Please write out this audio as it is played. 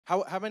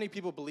How many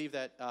people believe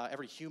that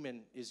every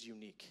human is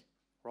unique?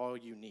 We're all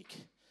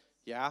unique.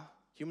 Yeah?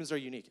 Humans are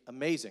unique.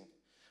 Amazing.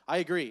 I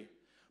agree.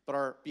 But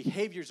our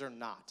behaviors are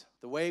not.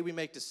 The way we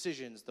make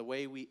decisions, the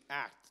way we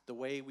act, the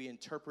way we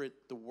interpret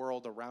the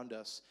world around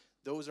us,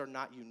 those are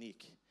not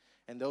unique.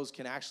 And those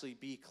can actually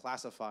be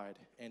classified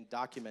and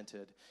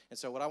documented. And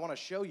so what I want to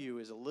show you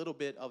is a little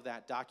bit of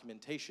that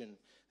documentation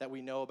that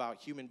we know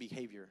about human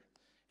behavior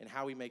and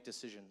how we make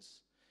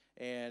decisions.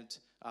 And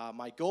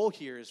my goal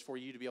here is for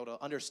you to be able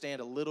to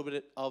understand a little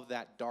bit of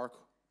that dark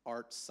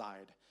art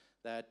side,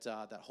 that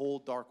whole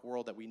dark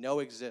world that we know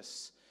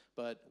exists,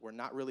 but we're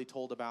not really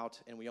told about,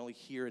 and we only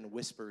hear in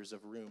whispers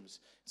of rooms.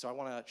 So I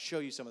want to show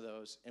you some of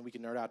those, and we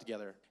can nerd out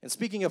together. And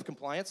speaking of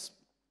compliance,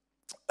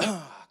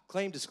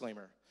 claim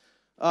disclaimer.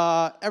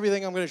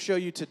 Everything I'm going to show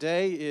you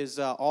today is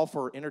all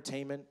for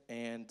entertainment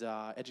and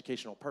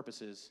educational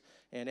purposes.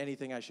 And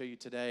anything I show you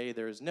today,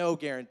 there is no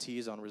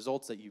guarantees on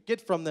results that you get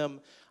from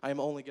them. I am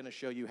only going to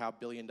show you how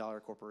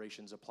billion-dollar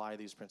corporations apply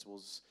these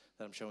principles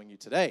that I'm showing you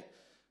today.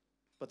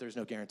 But there's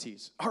no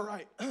guarantees. All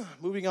right,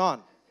 moving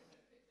on.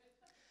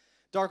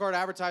 Dark art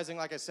advertising,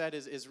 like I said,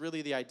 is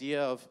really the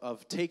idea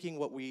of taking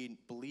what we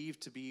believe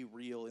to be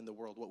real in the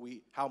world,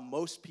 how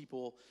most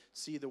people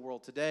see the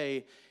world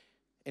today,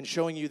 and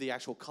showing you the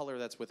actual color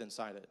that's within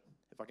inside it.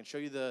 If I can show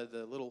you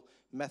the little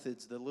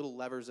methods, the little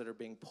levers that are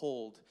being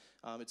pulled,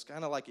 it's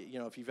kind of like,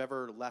 if you've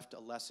ever left a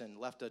lesson,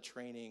 left a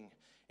training,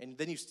 and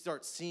then you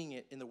start seeing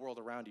it in the world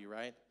around you,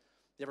 right?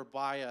 You ever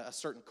buy a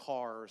certain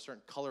car or a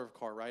certain color of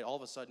car, right? All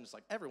of a sudden, it's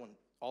like everyone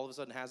all of a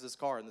sudden has this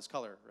car in this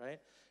color, right?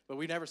 But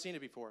we've never seen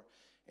it before.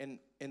 And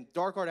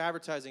dark art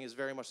advertising is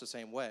very much the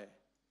same way.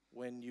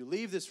 When you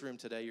leave this room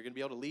today, you're going to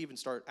be able to leave and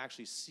start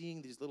actually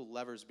seeing these little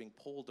levers being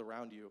pulled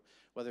around you,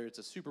 whether it's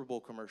a Super Bowl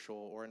commercial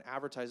or an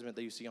advertisement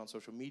that you see on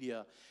social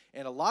media.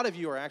 And a lot of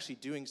you are actually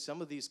doing some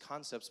of these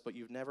concepts, but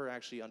you've never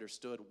actually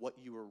understood what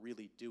you are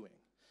really doing.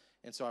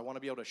 And so I want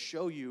to be able to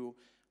show you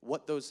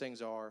what those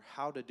things are,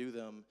 how to do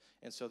them,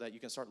 and so that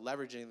you can start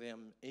leveraging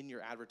them in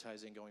your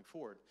advertising going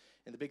forward.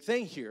 And the big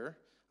thing here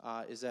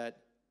is that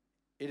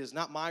it is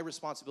not my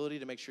responsibility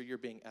to make sure you're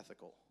being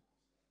ethical,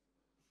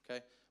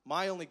 okay?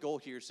 My only goal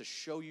here is to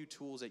show you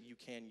tools that you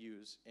can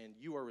use, and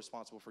you are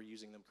responsible for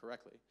using them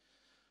correctly.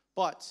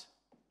 But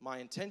my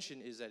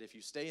intention is that if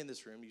you stay in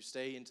this room, you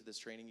stay into this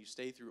training, you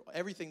stay through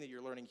everything that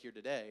you're learning here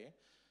today,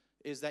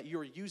 is that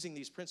you're using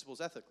these principles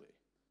ethically.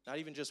 Not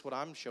even just what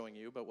I'm showing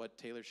you, but what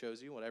Taylor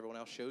shows you, what everyone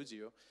else shows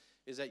you,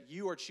 is that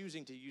you are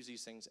choosing to use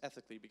these things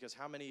ethically, because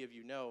how many of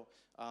you know,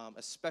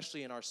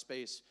 especially in our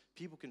space,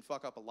 people can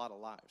fuck up a lot of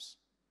lives.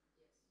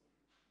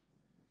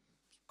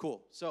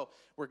 Cool. So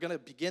we're going to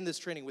begin this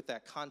training with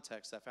that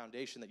context, that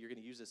foundation that you're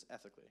going to use this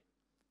ethically.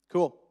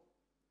 Cool.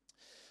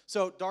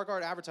 So dark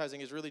art advertising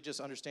is really just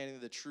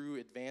understanding the true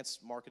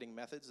advanced marketing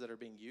methods that are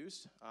being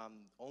used.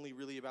 Only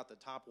really about the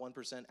top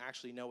 1%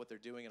 actually know what they're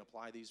doing and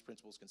apply these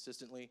principles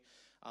consistently.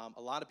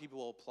 A lot of people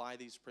will apply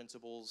these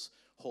principles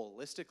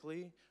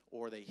holistically,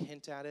 or they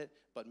hint at it,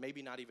 but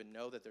maybe not even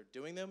know that they're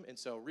doing them. And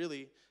so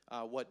really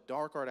what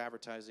dark art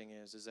advertising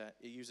is that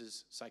it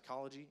uses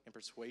psychology and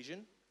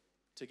persuasion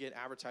to get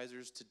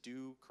advertisers to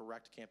do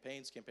correct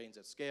campaigns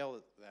at scale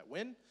that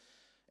win.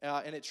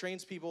 And it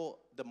trains people,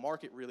 the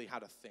market really, how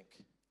to think,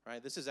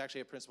 right? This is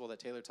actually a principle that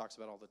Taylor talks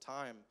about all the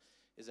time,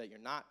 is that you're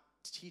not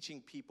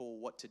teaching people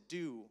what to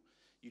do.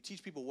 You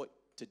teach people what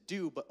to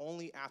do, but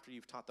only after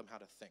you've taught them how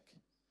to think.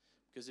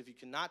 Because if you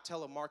cannot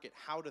tell a market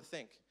how to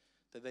think,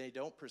 then they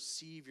don't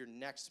perceive your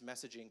next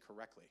messaging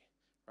correctly,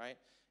 right?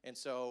 And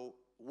so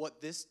what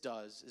this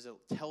does is it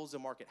tells the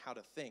market how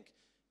to think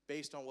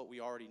based on what we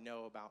already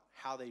know about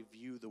how they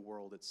view the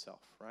world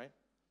itself, right?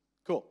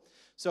 Cool.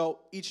 So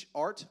each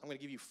art, I'm going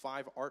to give you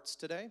 5 arts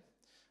today.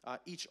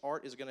 Each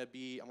art is going to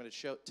be, I'm going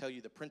to tell you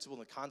the principle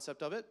and the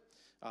concept of it,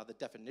 the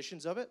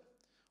definitions of it,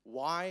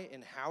 why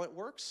and how it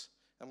works.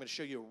 I'm going to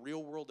show you a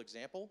real-world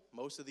example.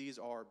 Most of these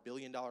are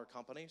billion-dollar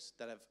companies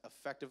that have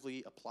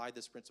effectively applied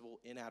this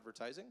principle in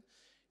advertising,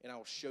 and I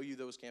will show you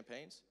those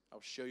campaigns. I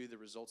will show you the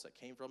results that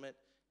came from it,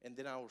 and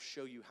then I will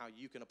show you how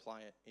you can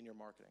apply it in your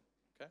marketing,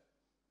 okay?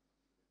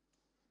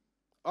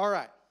 All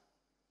right.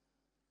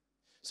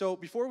 So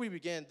before we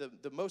begin,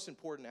 the most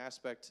important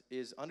aspect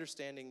is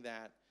understanding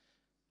that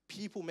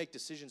people make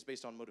decisions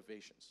based on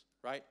motivations,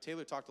 right?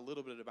 Taylor talked a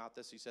little bit about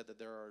this. He said that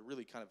there are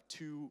really kind of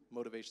 2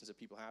 motivations that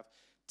people have.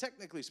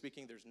 Technically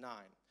speaking, there's 9.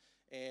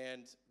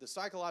 And the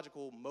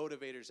psychological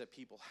motivators that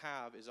people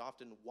have is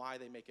often why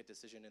they make a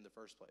decision in the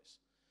first place.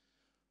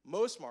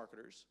 Most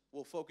marketers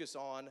will focus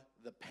on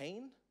the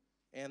pain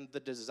and the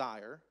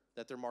desire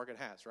that their market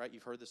has, right?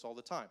 You've heard this all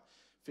the time.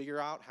 Figure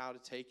out how to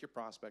take your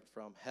prospect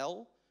from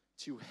hell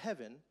to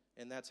heaven,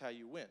 and that's how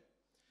you win.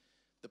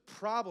 The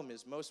problem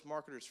is most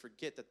marketers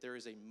forget that there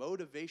is a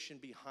motivation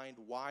behind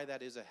why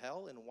that is a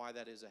hell and why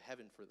that is a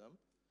heaven for them.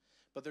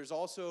 But there's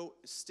also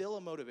still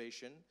a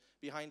motivation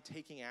behind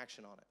taking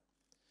action on it.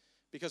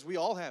 Because we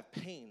all have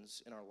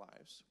pains in our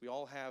lives. We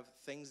all have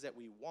things that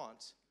we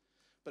want,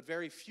 but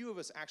very few of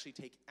us actually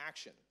take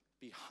action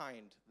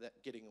behind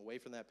that, getting away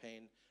from that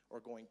pain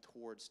or going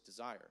towards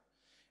desire.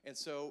 And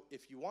so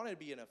if you want to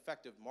be an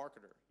effective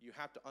marketer, you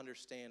have to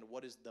understand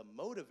what is the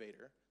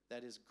motivator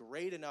that is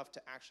great enough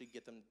to actually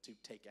get them to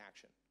take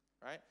action,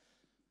 right?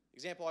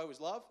 Example I always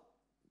love,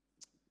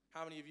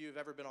 how many of you have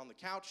ever been on the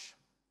couch,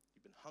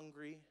 you've been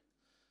hungry,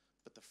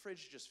 but the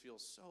fridge just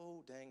feels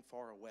so dang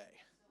far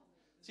away.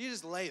 So you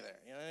just lay there,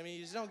 you know what I mean?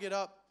 You just don't get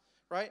up,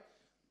 right?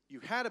 You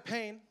had a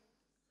pain,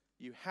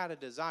 you had a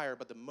desire,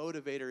 but the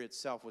motivator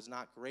itself was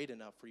not great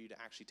enough for you to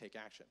actually take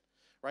action,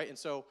 right? And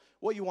so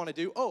what you want to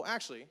do, oh,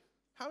 actually,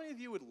 how many of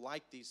you would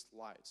like these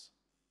slides?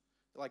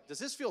 Like, does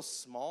this feel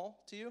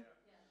small to you?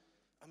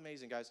 Yeah.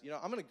 Amazing, guys. You know,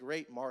 I'm a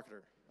great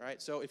marketer,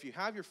 right? So if you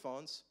have your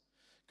phones,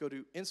 go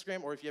to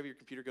Instagram, or if you have your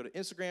computer, go to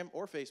Instagram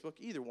or Facebook,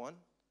 either one.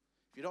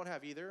 If you don't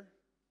have either,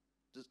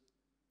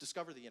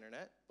 discover the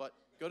internet, but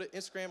go to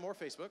Instagram or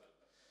Facebook,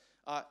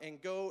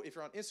 and go, if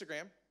you're on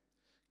Instagram,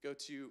 go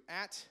to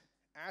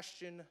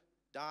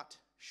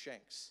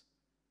 @ashton.shanks.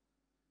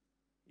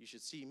 You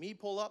should see me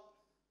pull up.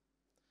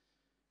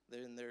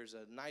 Then there's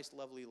a nice,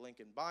 lovely link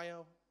in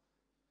bio.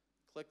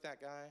 Click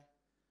that guy.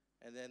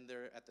 And then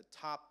there at the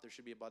top, there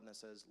should be a button that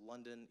says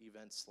London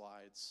Event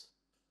Slides.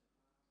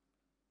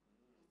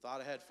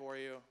 Thought ahead for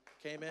you.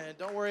 Came in.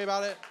 Don't worry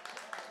about it.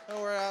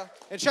 Don't worry about it.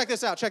 And check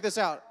this out. Check this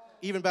out.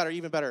 Even better,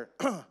 even better.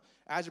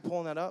 As you're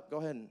pulling that up, go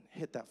ahead and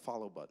hit that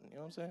follow button. You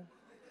know what I'm saying?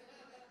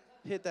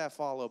 Hit that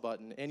follow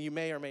button, and you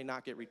may or may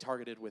not get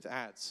retargeted with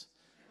ads.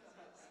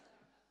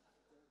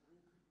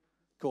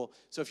 Cool.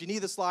 So if you need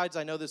the slides,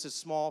 I know this is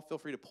small. Feel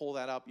free to pull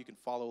that up. You can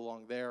follow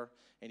along there,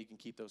 and you can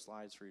keep those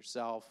slides for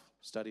yourself,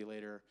 study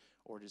later,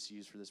 or just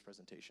use for this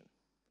presentation.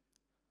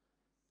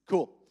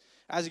 Cool.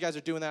 As you guys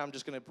are doing that, I'm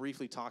just going to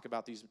briefly talk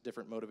about these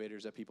different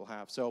motivators that people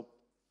have. So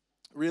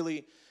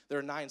really, there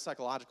are 9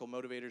 psychological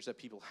motivators that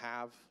people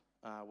have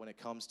when it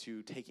comes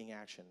to taking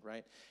action,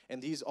 right?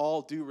 And these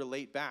all do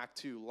relate back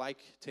to, like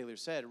Taylor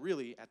said,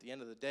 really, at the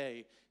end of the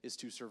day, is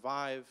to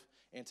survive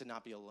and to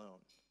not be alone,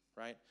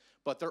 right?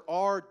 But there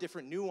are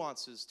different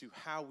nuances to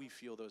how we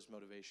feel those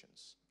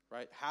motivations,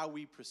 right? How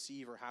we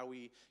perceive or how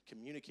we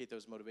communicate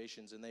those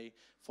motivations, and they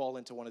fall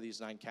into one of these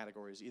 9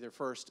 categories. Either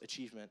first,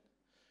 achievement,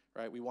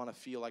 right? We want to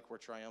feel like we're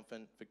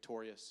triumphant,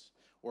 victorious,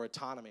 or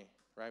autonomy,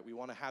 right? We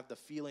want to have the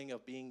feeling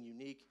of being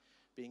unique,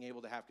 being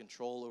able to have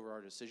control over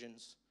our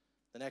decisions.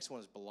 The next one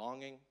is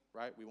belonging,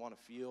 right? We want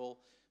to feel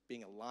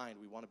being aligned.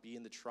 We want to be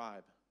in the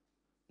tribe.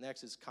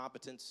 Next is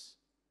competence.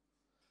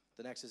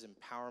 The next is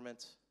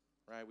empowerment,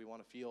 right? We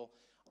want to feel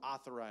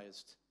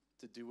authorized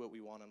to do what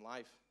we want in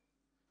life.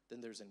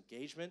 Then there's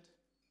engagement.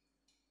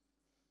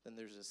 Then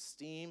there's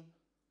esteem,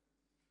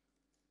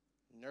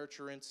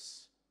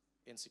 nurturance,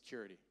 and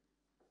security.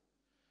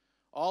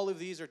 All of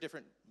these are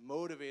different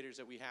motivators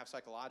that we have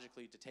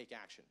psychologically to take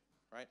action,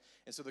 right?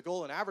 And so the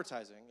goal in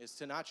advertising is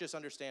to not just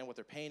understand what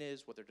their pain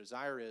is, what their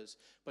desire is,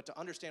 but to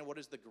understand what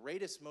is the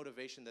greatest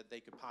motivation that they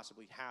could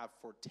possibly have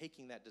for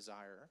taking that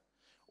desire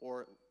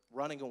or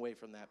running away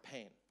from that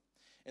pain.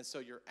 And so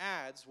your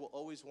ads will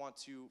always want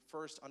to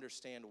first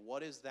understand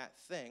what is that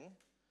thing,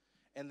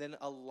 and then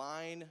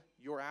align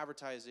your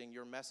advertising,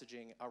 your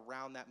messaging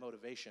around that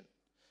motivation.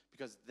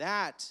 Because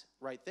that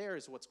right there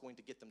is what's going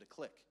to get them to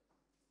click,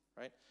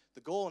 right?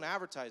 The goal in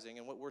advertising,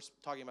 and what we're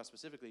talking about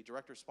specifically,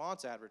 direct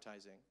response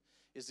advertising,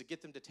 is to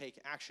get them to take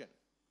action.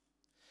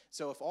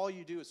 So if all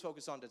you do is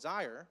focus on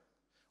desire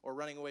or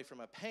running away from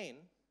a pain,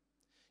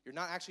 you're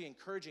not actually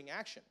encouraging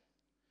action.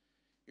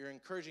 You're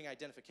encouraging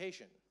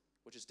identification,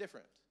 which is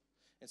different.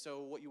 And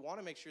so what you want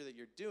to make sure that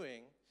you're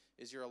doing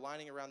is you're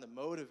aligning around the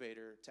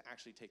motivator to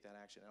actually take that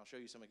action. And I'll show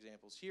you some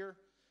examples here,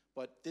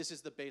 but this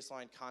is the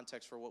baseline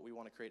context for what we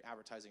want to create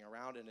advertising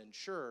around and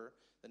ensure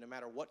that no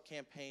matter what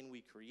campaign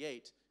we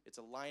create, it's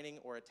aligning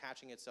or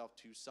attaching itself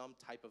to some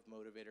type of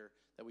motivator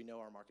that we know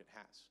our market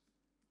has.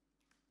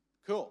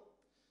 Cool.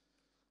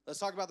 Let's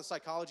talk about the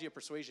psychology of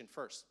persuasion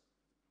first.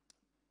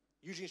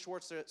 Eugene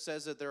Schwartz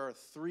says that there are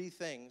 3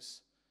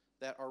 things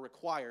that are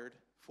required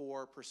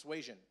for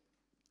persuasion,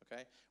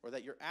 okay? Or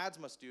that your ads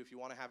must do if you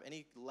want to have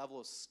any level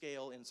of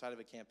scale inside of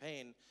a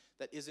campaign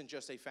that isn't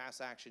just a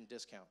fast action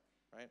discount,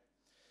 right?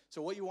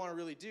 So what you want to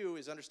really do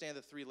is understand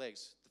the 3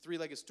 legs. The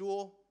 3-legged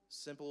stool,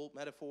 simple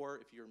metaphor.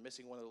 If you're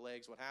missing one of the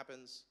legs, what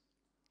happens?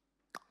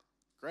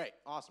 Great,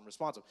 awesome,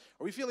 responsive.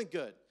 Are we feeling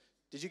good?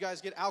 Did you guys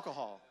get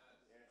alcohol?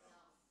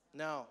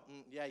 No.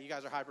 Yeah, you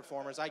guys are high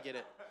performers. I get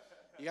it.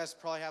 You guys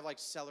probably have like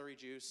celery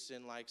juice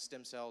and like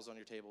stem cells on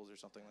your tables or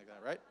something like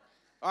that, right?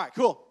 All right,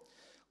 cool.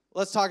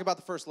 Let's talk about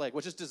the first leg,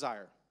 which is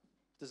desire.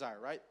 Desire,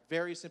 right?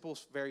 Very simple,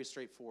 very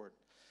straightforward.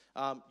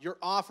 Your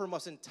offer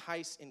must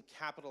entice and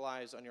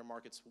capitalize on your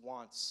market's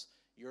wants,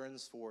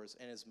 yearns for,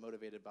 and is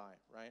motivated by,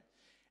 right?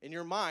 In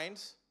your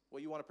mind,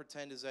 what you want to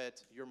pretend is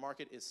that your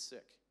market is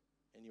sick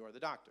and you are the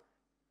doctor,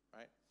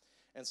 right?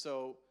 And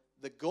so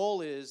the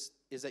goal is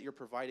that you're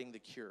providing the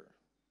cure.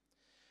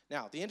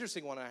 Now, the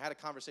interesting one, and I had a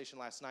conversation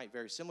last night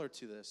very similar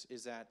to this,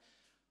 is that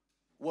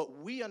what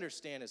we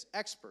understand as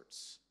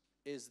experts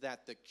is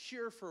that the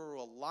cure for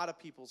a lot of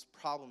people's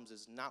problems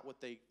is not what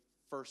they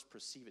first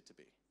perceive it to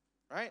be,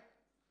 right?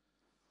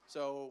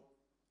 So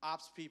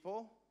ops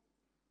people,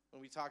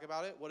 when we talk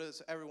about it. What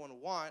does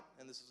everyone want?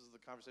 And this is the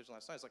conversation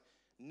last night. It's like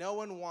no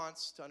one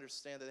wants to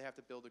understand that they have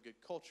to build a good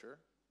culture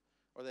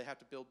or they have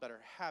to build better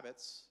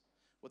habits.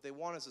 What they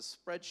want is a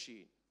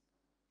spreadsheet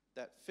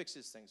that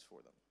fixes things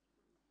for them,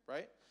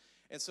 right?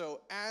 And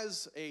so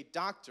as a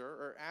doctor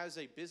or as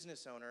a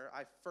business owner,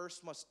 I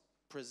first must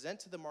present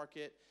to the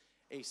market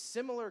a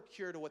similar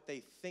cure to what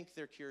they think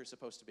their cure is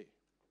supposed to be,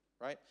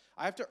 right?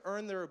 I have to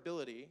earn their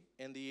ability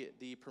and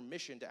the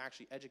permission to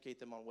actually educate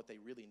them on what they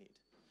really need.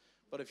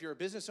 But if you're a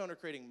business owner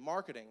creating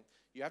marketing,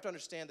 you have to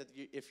understand that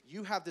if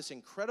you have this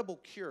incredible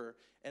cure,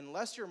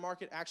 unless your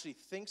market actually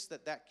thinks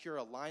that that cure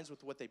aligns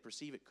with what they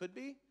perceive it could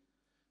be,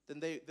 then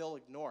they'll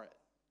ignore it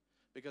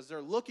because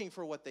they're looking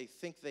for what they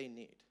think they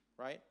need,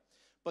 right?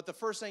 But the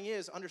first thing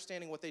is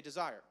understanding what they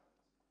desire.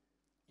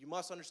 You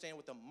must understand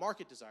what the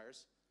market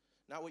desires,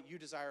 not what you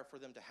desire for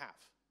them to have.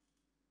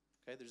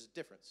 Okay, there's a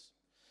difference.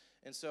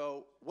 And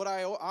so what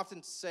I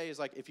often say is,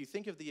 like, if you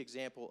think of the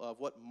example of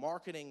what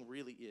marketing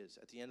really is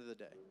at the end of the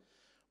day,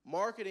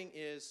 marketing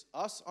is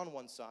us on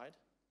one side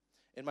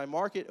and my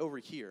market over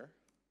here,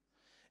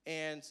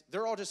 and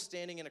they're all just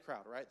standing in a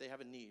crowd, right? They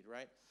have a need,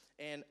 right?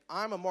 And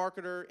I'm a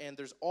marketer, and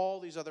there's all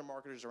these other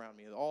marketers around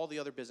me, all the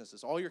other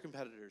businesses, all your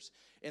competitors.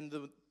 And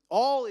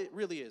all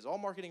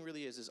marketing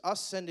really is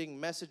us sending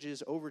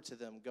messages over to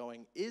them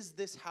going, is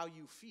this how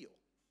you feel?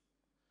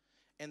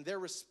 And their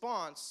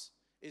response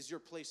is your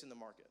place in the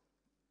market.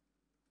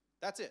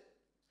 That's it.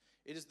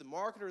 It is the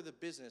marketer or the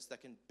business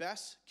that can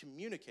best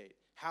communicate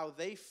how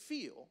they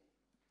feel,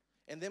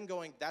 and them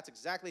going, that's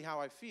exactly how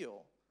I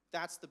feel.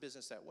 That's the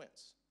business that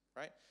wins,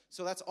 right?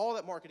 So that's all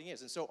that marketing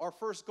is. And so our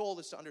first goal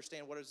is to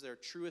understand what is their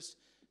truest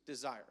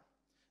desire.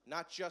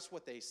 Not just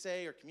what they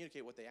say or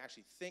communicate, what they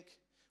actually think,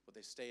 what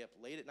they stay up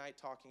late at night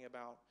talking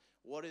about,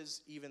 what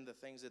is even the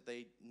things that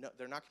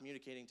they're not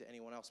communicating to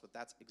anyone else, but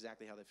that's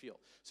exactly how they feel.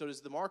 So it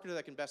is the marketer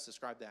that can best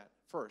describe that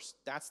first.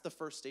 That's the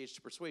first stage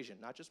to persuasion,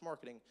 not just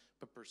marketing,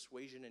 but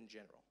persuasion in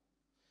general.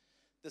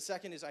 The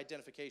second is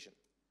identification.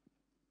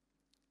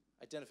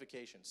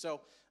 Identification.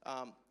 So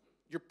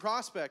your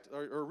prospect,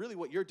 or really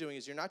what you're doing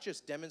is you're not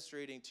just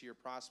demonstrating to your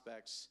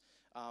prospects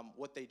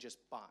what they just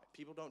buy.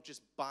 People don't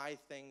just buy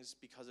things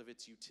because of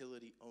its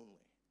utility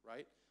only,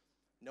 right?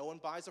 No one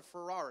buys a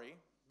Ferrari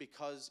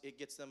because it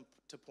gets them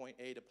to point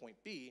A to point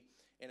B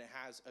and it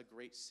has a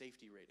great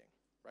safety rating,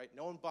 right?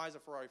 No one buys a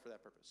Ferrari for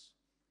that purpose,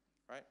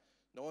 right?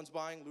 No one's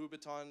buying Louis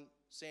Vuitton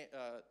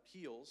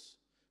heels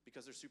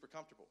because they're super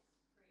comfortable.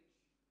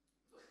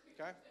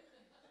 Okay?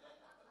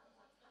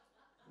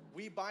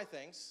 We buy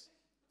things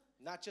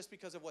not just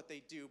because of what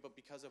they do, but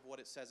because of what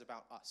it says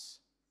about us,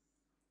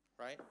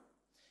 right?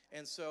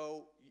 And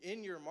so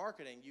in your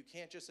marketing, you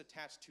can't just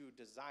attach to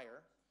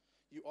desire.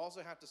 You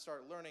also have to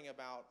start learning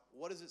about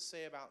what does it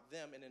say about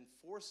them and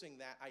enforcing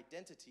that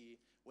identity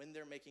when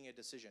they're making a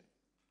decision,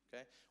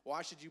 okay?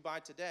 Why should you buy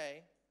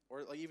today?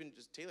 Or like even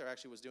just Taylor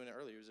actually was doing it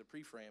earlier. It was a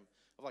pre-frame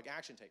of like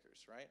action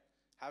takers, right?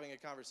 Having a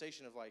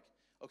conversation of like,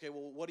 okay,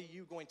 well, what are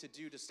you going to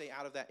do to stay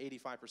out of that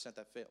 85%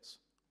 that fails?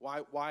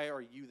 Why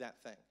are you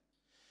that thing?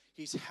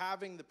 He's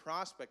having the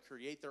prospect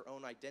create their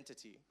own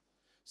identity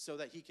so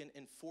that he can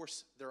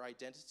enforce their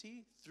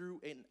identity through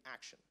an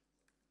action,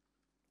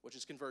 which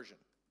is conversion,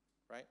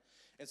 right?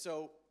 And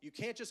so you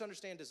can't just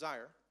understand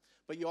desire,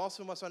 but you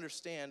also must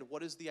understand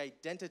what is the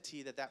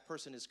identity that that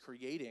person is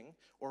creating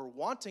or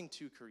wanting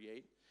to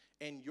create,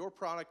 and your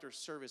product or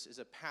service is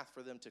a path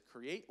for them to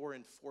create or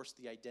enforce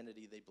the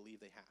identity they believe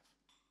they have,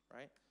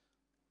 right?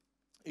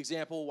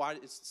 Example, why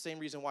it's the same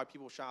reason why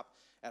people shop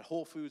at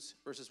Whole Foods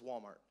versus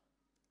Walmart.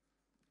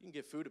 You can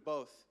get food at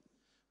both,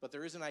 but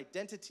there is an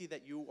identity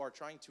that you are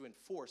trying to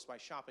enforce by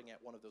shopping at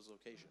one of those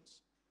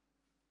locations,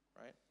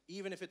 right?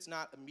 Even if it's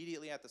not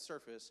immediately at the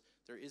surface,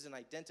 there is an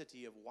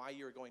identity of why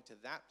you're going to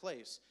that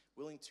place,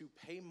 willing to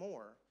pay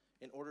more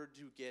in order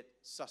to get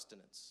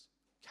sustenance,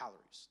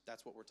 calories.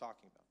 That's what we're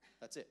talking about.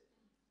 That's it,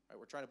 right?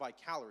 We're trying to buy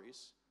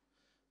calories,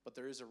 but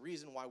there is a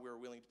reason why we're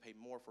willing to pay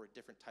more for a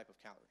different type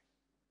of calorie.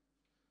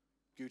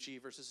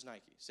 Gucci versus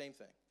Nike, same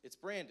thing. It's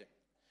branding.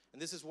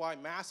 And this is why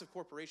massive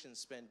corporations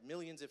spend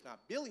millions, if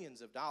not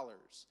billions of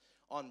dollars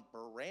on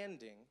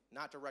branding,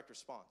 not direct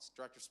response.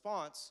 Direct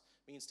response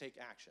means take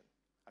action.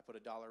 I put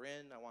 $1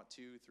 in, I want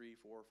 $2, $3,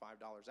 $4,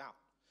 $5 out.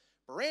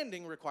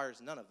 Branding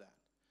requires none of that.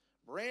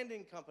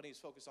 Branding companies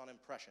focus on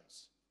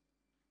impressions,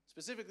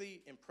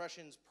 specifically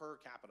impressions per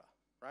capita,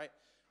 right?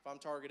 If I'm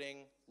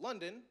targeting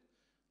London,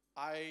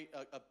 a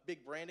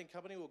big branding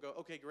company will go,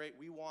 okay, great,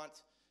 we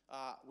want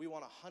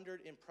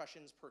 100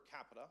 impressions per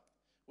capita,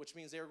 which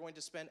means they're going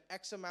to spend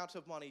X amount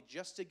of money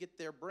just to get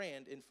their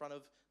brand in front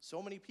of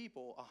so many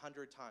people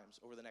 100 times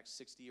over the next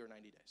 60 or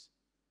 90 days,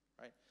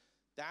 right?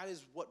 That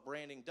is what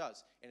branding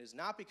does. And it's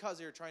not because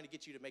they're trying to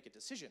get you to make a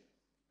decision.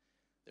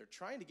 They're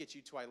trying to get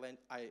you to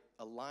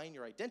align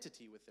your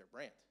identity with their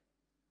brand.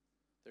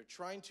 They're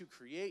trying to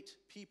create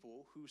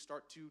people who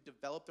start to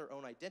develop their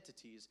own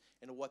identities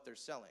into what they're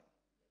selling.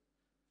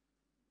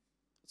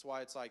 That's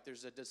why it's like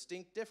there's a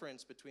distinct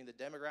difference between the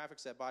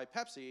demographics that buy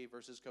Pepsi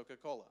versus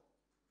Coca-Cola.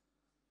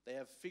 They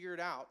have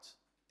figured out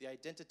the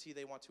identity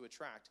they want to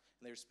attract,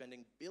 and they're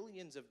spending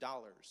billions of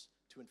dollars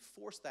to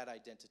enforce that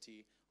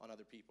identity on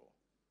other people.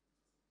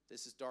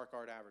 This is dark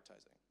art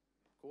advertising.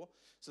 Cool?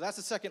 So that's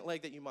the second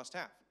leg that you must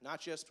have.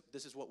 Not just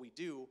this is what we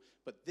do,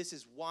 but this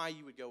is why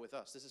you would go with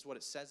us. This is what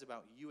it says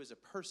about you as a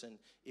person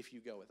if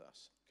you go with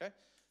us. Okay?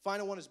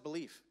 Final one is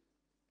belief.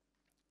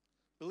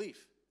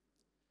 Belief.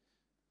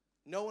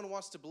 No one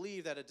wants to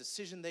believe that a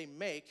decision they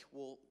make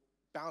will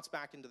bounce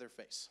back into their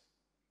face.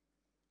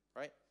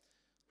 Right?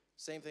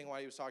 Same thing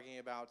why he was talking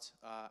about,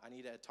 I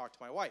need to talk to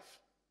my wife.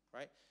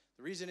 Right?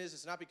 The reason is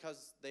it's not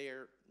because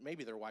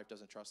maybe their wife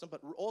doesn't trust them,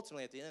 but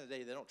ultimately at the end of the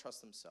day, they don't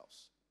trust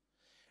themselves.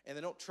 And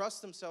they don't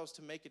trust themselves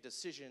to make a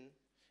decision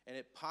and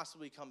it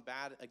possibly come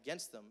bad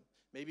against them,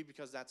 maybe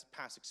because that's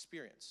past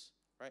experience,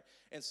 right?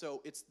 And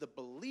so it's the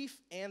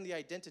belief and the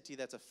identity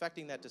that's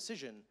affecting that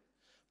decision,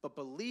 but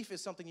belief is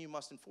something you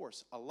must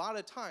enforce. A lot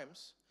of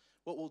times,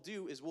 what we'll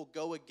do is we'll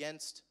go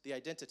against the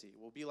identity.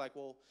 We'll be like,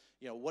 well,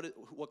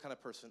 what kind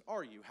of person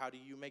are you? How do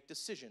you make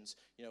decisions?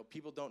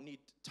 People don't need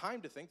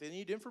time to think. They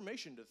need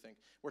information to think.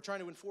 We're trying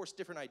to enforce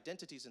different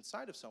identities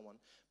inside of someone,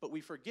 but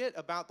we forget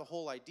about the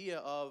whole idea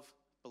of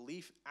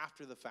belief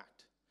after the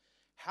fact.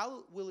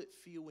 How will it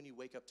feel when you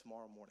wake up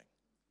tomorrow morning,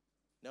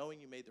 knowing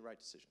you made the right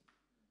decision?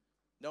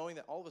 Knowing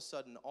that all of a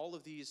sudden, all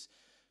of these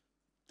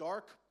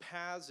dark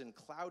paths and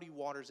cloudy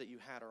waters that you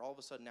had are all of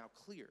a sudden now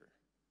clear,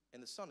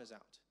 and the sun is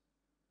out.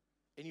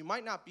 And you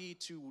might not be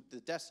to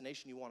the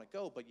destination you want to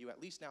go, but you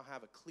at least now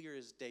have a clear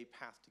as day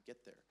path to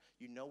get there.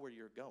 You know where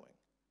you're going,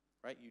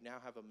 right? You now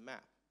have a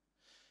map.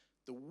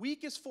 The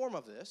weakest form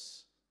of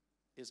this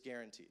is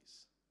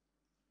guarantees.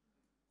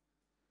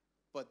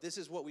 But this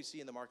is what we see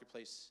in the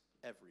marketplace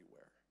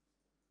everywhere.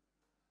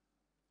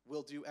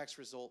 We'll do X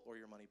result or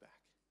your money back.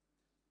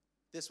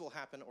 This will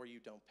happen or you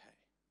don't pay.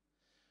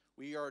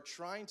 We are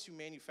trying to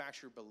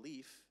manufacture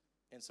belief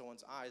in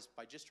someone's eyes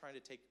by just trying to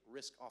take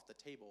risk off the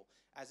table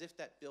as if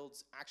that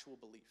builds actual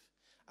belief.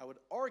 I would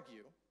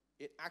argue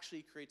it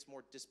actually creates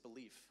more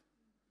disbelief.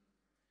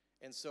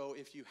 And so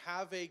if you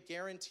have a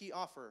guarantee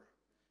offer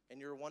and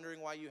you're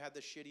wondering why you have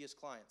the shittiest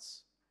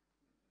clients,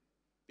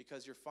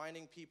 because you're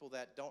finding people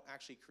that don't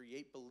actually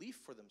create belief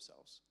for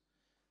themselves.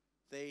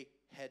 They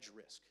hedge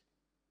risk.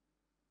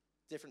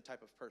 Different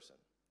type of person,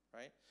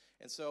 right?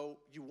 And so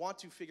you want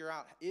to figure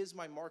out, is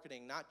my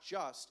marketing not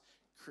just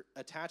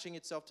attaching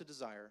itself to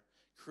desire,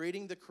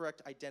 creating the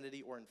correct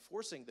identity or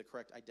enforcing the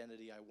correct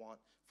identity I want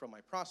from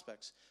my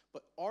prospects,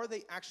 but are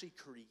they actually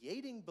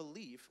creating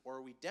belief, or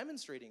are we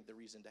demonstrating the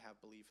reason to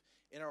have belief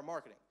in our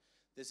marketing?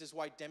 This is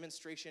why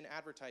demonstration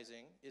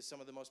advertising is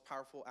some of the most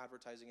powerful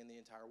advertising in the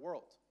entire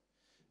world.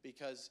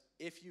 Because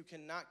if you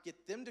cannot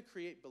get them to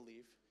create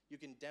belief, you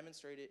can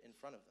demonstrate it in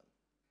front of them,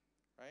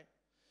 right?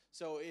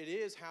 So it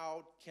is,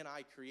 how can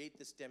I create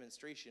this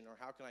demonstration, or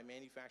how can I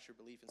manufacture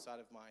belief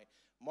inside of my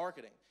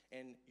marketing?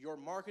 And your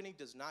marketing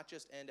does not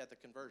just end at the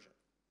conversion.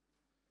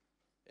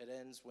 It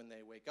ends when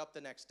they wake up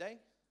the next day.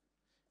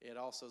 It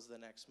also is the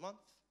next month,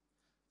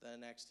 the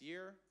next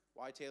year.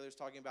 Why Taylor's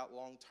talking about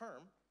long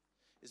term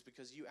is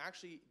because you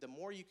actually, the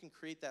more you can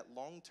create that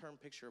long-term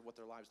picture of what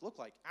their lives look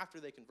like after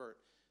they convert,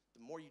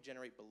 the more you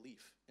generate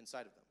belief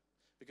inside of them.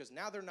 Because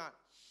now they're not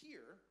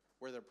here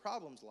where their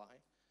problems lie.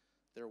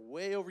 They're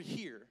way over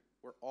here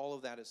where all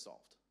of that is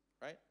solved,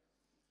 right?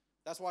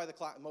 That's why the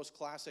most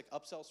classic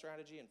upsell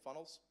strategy in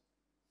funnels,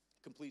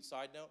 complete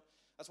side note,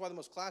 that's why the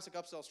most classic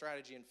upsell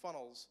strategy in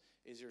funnels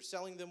is you're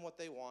selling them what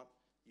they want,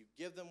 you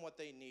give them what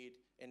they need,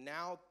 and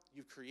now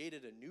you've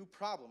created a new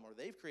problem, or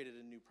they've created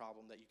a new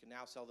problem that you can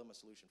now sell them a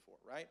solution for,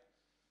 right?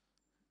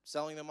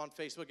 Selling them on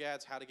Facebook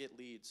ads, how to get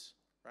leads,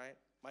 right?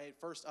 My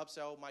first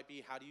upsell might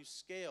be, how do you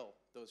scale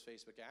those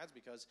Facebook ads?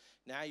 Because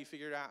now you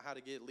figured out how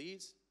to get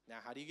leads. Now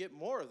how do you get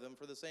more of them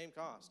for the same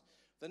cost?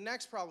 The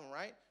next problem,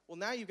 right? Well,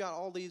 now you've got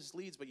all these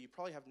leads, but you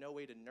probably have no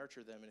way to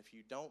nurture them. And if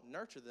you don't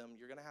nurture them,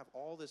 you're going to have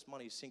all this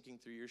money sinking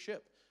through your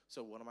ship.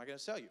 So what am I going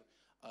to sell you?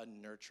 A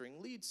nurturing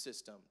lead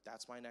system.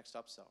 That's my next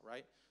upsell,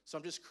 right? So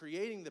I'm just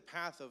creating the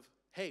path of,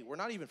 hey, we're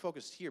not even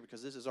focused here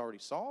because this is already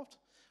solved.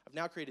 I've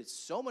now created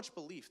so much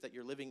belief that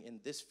you're living in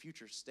this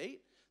future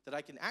state that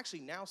I can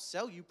actually now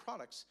sell you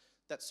products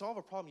that solve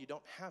a problem you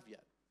don't have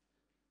yet.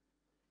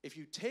 If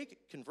you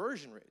take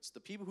conversion rates, the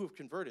people who have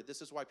converted,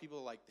 this is why people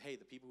are like, hey,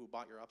 the people who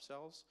bought your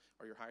upsells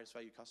are your highest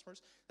value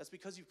customers. That's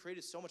because you've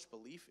created so much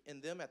belief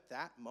in them at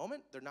that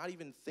moment. They're not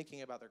even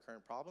thinking about their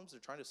current problems. They're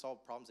trying to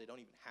solve problems they don't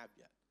even have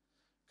yet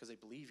because they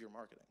believe your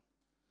marketing.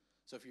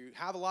 So if you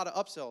have a lot of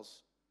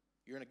upsells,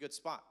 you're in a good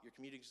spot. You're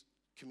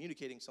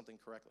communicating something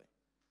correctly.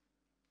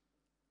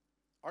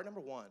 Art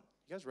number one.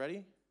 You guys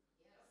ready?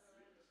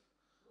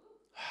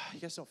 You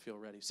guys don't feel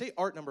ready. Say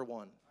art number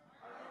one.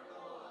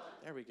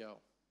 There we go.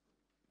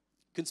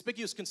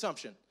 Conspicuous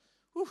consumption.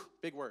 Whew,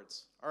 big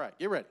words. All right,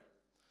 get ready.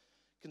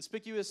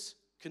 Conspicuous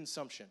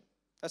consumption.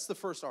 That's the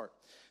first art.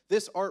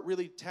 This art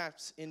really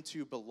taps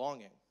into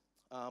belonging.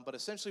 But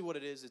essentially what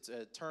it is, it's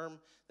a term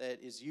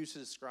that is used to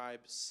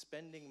describe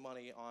spending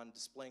money on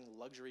displaying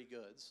luxury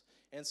goods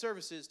and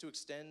services to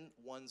extend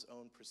one's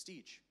own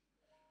prestige,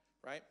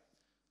 right?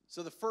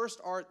 So the first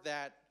art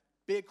that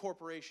big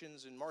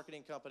corporations and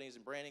marketing companies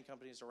and branding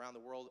companies around the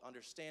world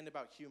understand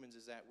about humans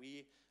is that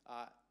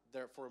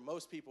for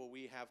most people,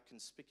 we have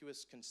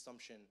conspicuous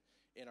consumption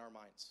in our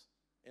minds,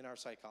 in our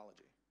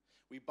psychology.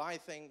 We buy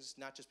things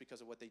not just because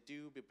of what they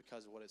do, but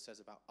because of what it says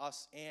about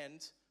us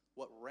and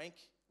what rank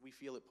we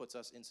feel it puts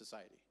us in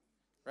society,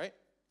 right?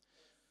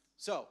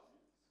 So,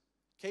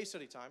 case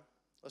study time.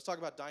 Let's talk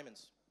about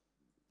diamonds.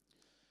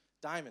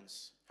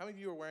 Diamonds. How many of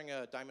you are wearing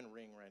a diamond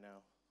ring right now?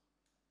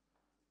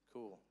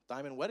 Cool.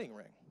 Diamond wedding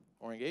ring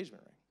or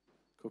engagement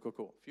ring.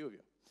 Cool. A few of you.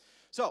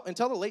 So,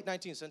 until the late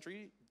 19th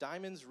century,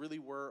 diamonds really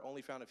were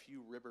only found a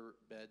few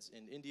riverbeds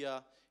in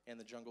India and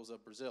the jungles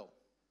of Brazil,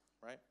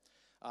 right?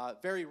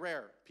 Very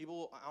rare.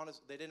 People,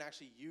 they didn't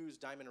actually use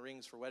diamond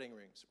rings for wedding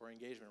rings or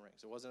engagement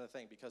rings. It wasn't a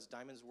thing because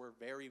diamonds were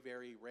very,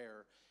 very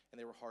rare and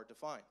they were hard to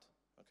find,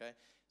 okay?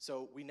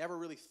 So we never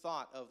really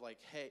thought of like,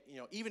 hey,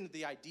 even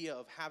the idea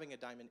of having a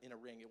diamond in a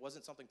ring, it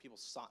wasn't something people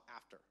sought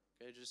after,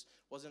 okay? It just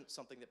wasn't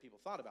something that people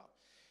thought about.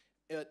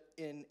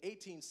 In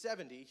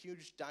 1870,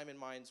 huge diamond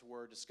mines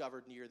were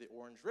discovered near the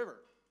Orange River,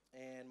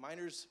 and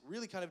miners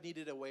really kind of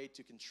needed a way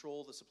to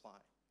control the supply,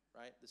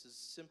 right? This is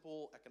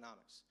simple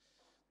economics.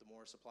 The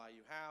more supply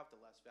you have, the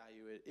less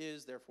value it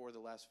is, therefore the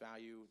less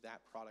value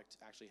that product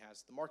actually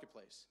has in the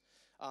marketplace.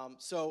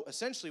 So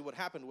essentially what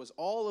happened was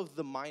all of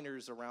the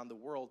miners around the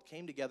world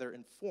came together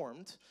and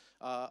formed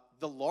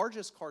the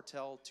largest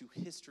cartel to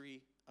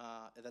history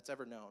that's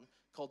ever known,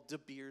 called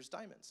DeBeers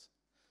Diamonds.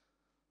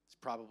 You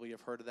probably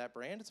have heard of that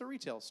brand. It's a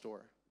retail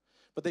store.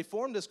 But they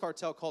formed this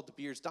cartel called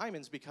DeBeers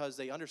Diamonds because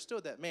they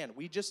understood that, man,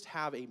 we just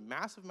have a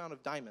massive amount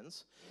of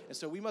diamonds, and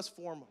so we must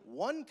form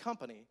one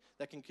company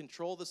that can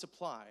control the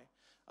supply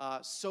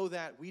so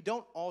that we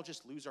don't all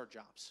just lose our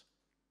jobs,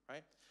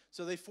 right?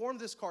 So they formed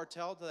this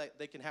cartel that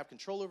they can have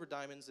control over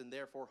diamonds and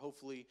therefore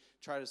hopefully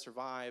try to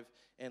survive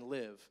and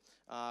live.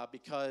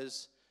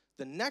 Because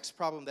the next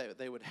problem that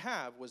they would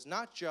have was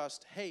not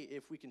just, hey,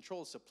 if we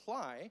control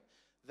supply,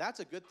 that's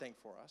a good thing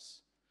for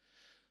us.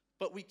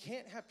 But we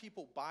can't have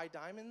people buy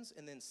diamonds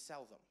and then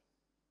sell them.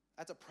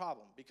 That's a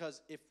problem,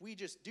 because if we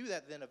just do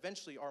that, then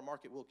eventually our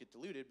market will get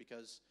diluted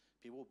because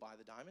people will buy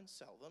the diamonds,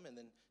 sell them, and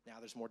then now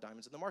there's more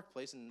diamonds in the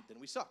marketplace, and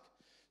then we suck.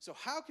 So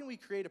how can we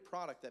create a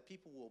product that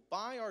people will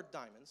buy our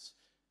diamonds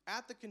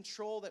at the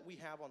control that we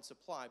have on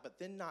supply, but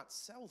then not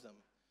sell them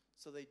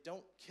so they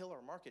don't kill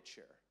our market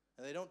share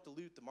and they don't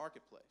dilute the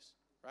marketplace,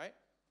 right?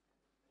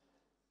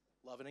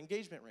 Love and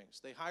engagement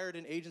rings. They hired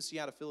an agency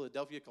out of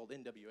Philadelphia called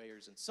NW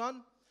Ayers &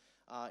 Son.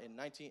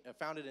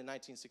 Founded in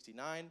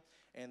 1969,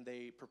 and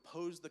they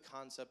proposed the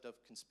concept of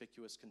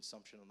conspicuous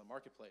consumption in the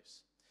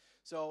marketplace.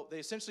 So they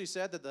essentially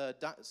said that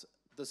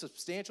the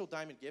substantial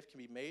diamond gift can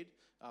be made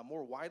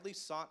more widely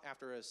sought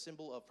after a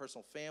symbol of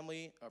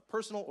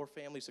personal or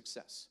family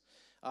success.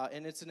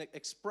 And it's an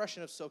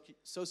expression of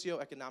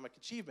socioeconomic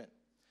achievement.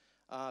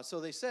 So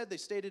they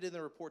stated in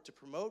the report to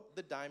promote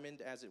the diamond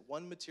as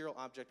one material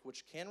object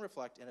which can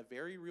reflect in a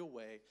very real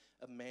way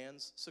a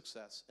man's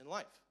success in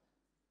life.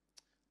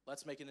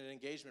 Let's make it an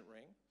engagement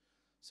ring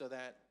so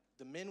that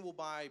the men will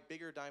buy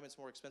bigger diamonds,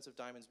 more expensive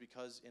diamonds,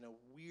 because in a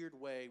weird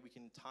way we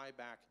can tie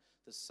back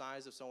the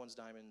size of someone's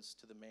diamonds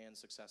to the man's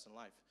success in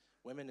life.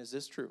 Women, is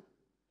this true?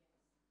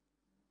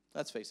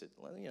 Let's face it.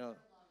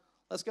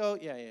 Let's go.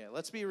 Yeah.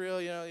 Let's be real.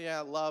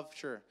 Love,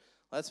 sure.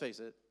 Let's face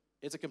it.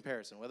 It's a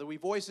comparison. Whether we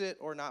voice it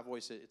or not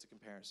voice it, it's a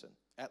comparison.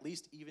 At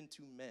least even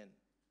to men.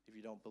 If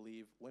you don't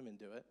believe women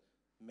do it,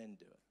 men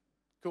do it.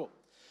 Cool.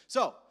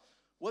 So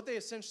what they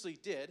essentially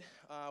did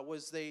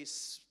was they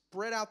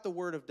spread out the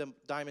word of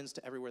diamonds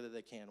to everywhere that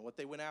they can. What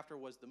they went after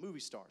was the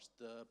movie stars,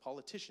 the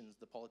politicians'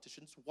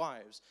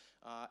 wives,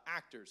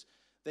 actors.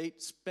 They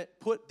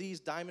put these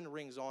diamond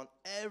rings on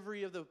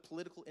every of the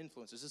political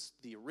influencers. This is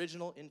the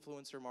original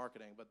influencer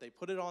marketing, but they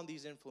put it on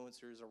these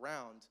influencers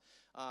around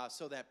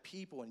so that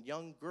people and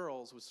young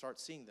girls would start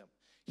seeing them.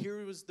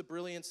 Here was the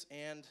brilliance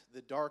and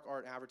the dark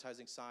art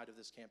advertising side of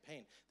this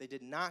campaign. They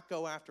did not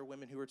go after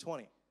women who were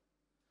 20.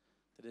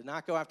 They did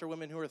not go after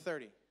women who were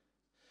 30,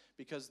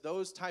 because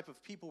those type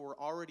of people were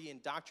already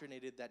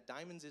indoctrinated that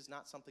diamonds is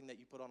not something that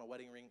you put on a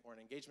wedding ring or an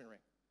engagement ring.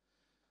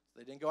 So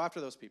they didn't go after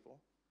those people.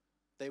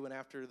 They went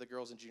after the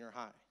girls in junior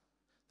high.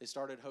 They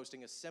started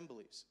hosting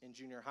assemblies in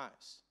junior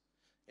highs,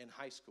 in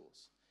high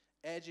schools,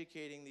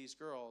 educating these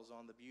girls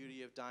on the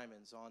beauty of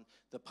diamonds, on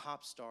the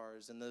pop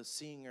stars and the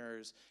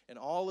singers and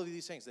all of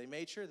these things. They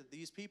made sure that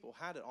these people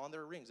had it on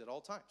their rings at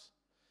all times.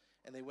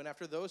 And they went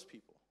after those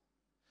people,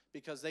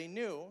 because they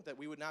knew that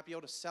we would not be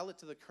able to sell it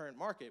to the current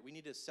market. We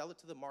need to sell it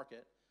to the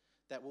market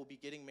that will be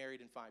getting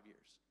married in 5 years,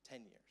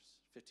 10 years,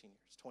 15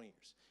 years, 20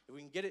 years. If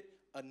we can get it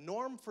a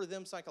norm for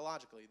them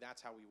psychologically,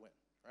 that's how we win,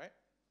 right?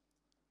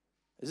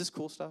 Is this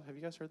cool stuff? Have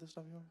you guys heard this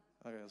stuff before?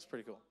 Okay, that's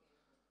pretty cool.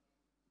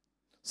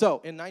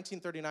 So in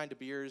 1939, De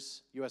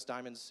Beers U.S.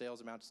 Diamonds sales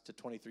amounted to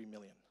 $23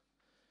 million.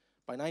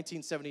 By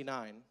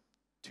 1979,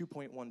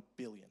 $2.1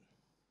 billion.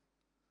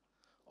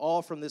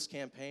 All from this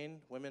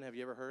campaign. Women, have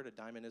you ever heard A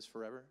Diamond is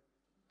Forever?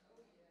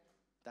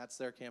 That's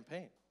their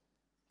campaign.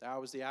 That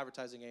was the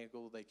advertising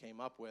angle they came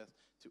up with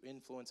to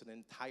influence an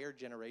entire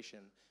generation,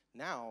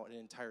 now an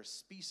entire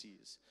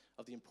species,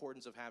 of the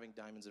importance of having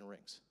diamonds and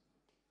rings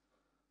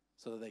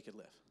so that they could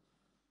live.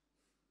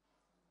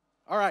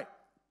 All right,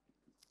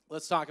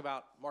 let's talk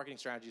about marketing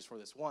strategies for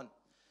this. One,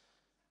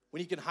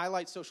 when you can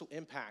highlight social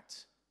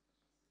impact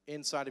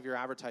inside of your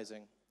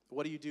advertising,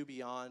 what do you do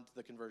beyond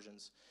the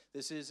conversions?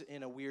 This is,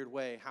 in a weird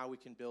way, how we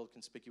can build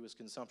conspicuous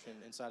consumption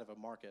inside of a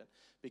market,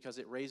 because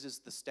it raises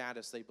the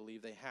status they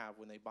believe they have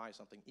when they buy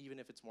something, even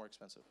if it's more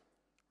expensive,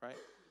 right?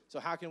 So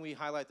how can we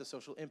highlight the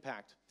social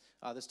impact?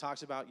 This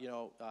talks about,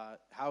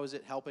 how is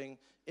it helping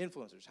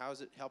influencers? How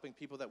is it helping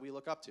people that we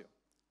look up to?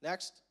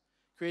 Next,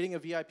 creating a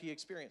VIP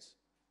experience.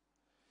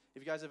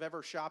 If you guys have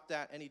ever shopped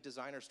at any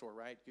designer store,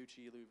 right?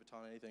 Gucci, Louis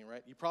Vuitton, anything,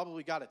 right? You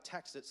probably got a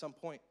text at some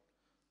point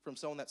from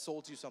someone that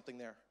sold you something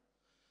there.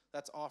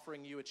 That's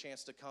offering you a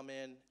chance to come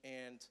in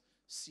and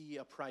see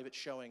a private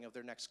showing of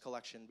their next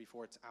collection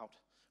before it's out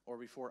or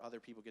before other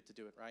people get to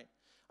do it, right?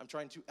 I'm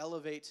trying to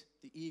elevate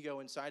the ego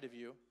inside of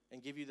you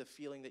and give you the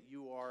feeling that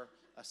you are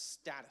a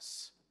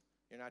status.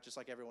 You're not just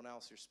like everyone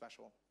else, you're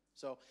special.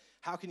 So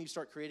how can you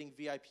start creating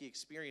VIP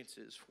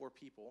experiences for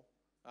people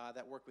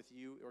that work with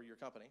you or your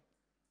company?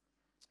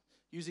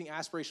 Using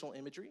aspirational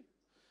imagery.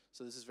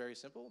 So this is very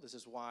simple. This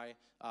is why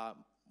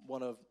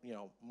one of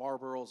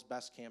Marlboro's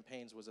best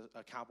campaigns was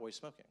a cowboy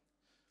smoking.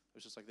 It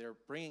was just like they're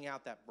bringing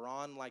out that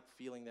brawn-like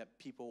feeling that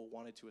people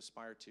wanted to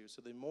aspire to.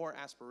 So the more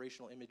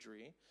aspirational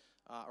imagery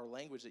or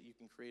language that you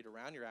can create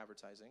around your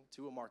advertising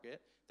to a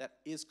market that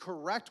is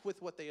correct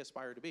with what they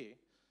aspire to be,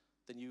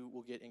 then you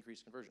will get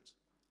increased conversions.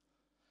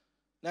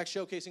 Next,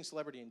 showcasing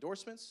celebrity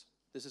endorsements.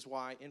 This is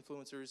why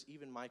influencers,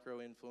 even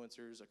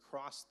micro-influencers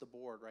across the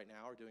board right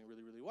now, are doing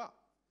really, really well.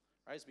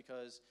 Right? It's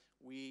because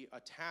we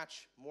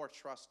attach more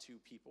trust to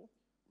people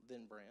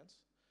than brands.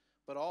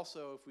 But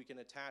also, if we can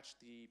attach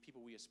the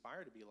people we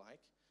aspire to be like,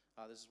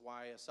 this is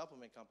why a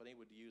supplement company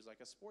would use like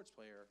a sports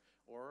player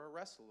or a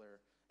wrestler,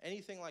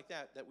 anything like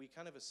that we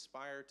kind of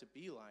aspire to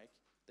be like,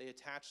 they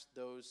attach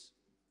those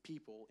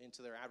people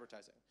into their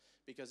advertising.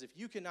 Because if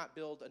you cannot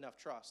build enough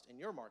trust in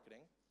your marketing,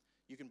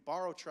 you can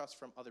borrow trust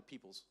from other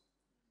people's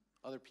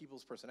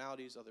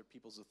personalities, other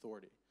people's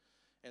authority.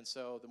 And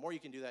so the more you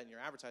can do that in your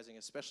advertising,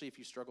 especially if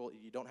you struggle,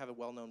 you don't have a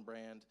well-known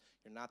brand,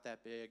 you're not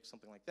that big,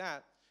 something like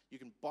that, you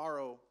can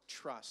borrow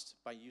trust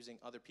by using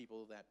other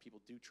people that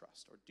people do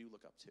trust or do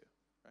look up to,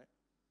 right?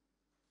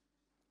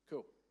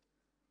 Cool.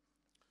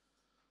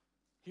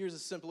 Here's a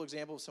simple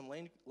example of some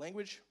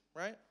language,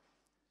 right?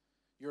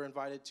 You're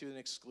invited to an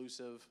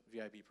exclusive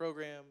VIP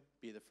program,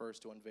 be the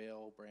first to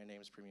unveil brand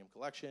name's premium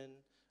collection,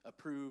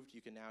 approved,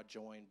 you can now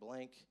join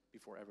blank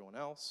before everyone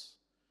else,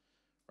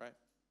 right?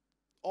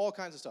 All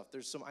kinds of stuff.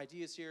 There's some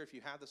ideas here. If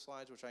you have the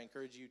slides, which I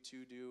encourage you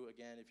to do,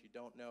 again, if you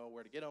don't know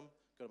where to get them,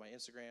 go to my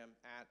Instagram,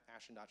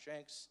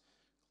 @ashton.shanks,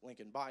 link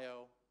in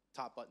bio,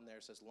 top button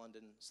there says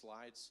London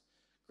Slides.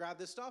 Grab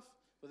this stuff,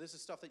 but this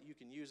is stuff that you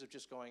can use of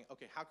just going,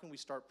 okay, how can we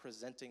start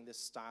presenting this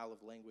style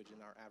of language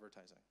in our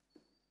advertising?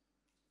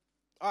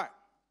 All right.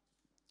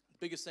 The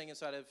biggest thing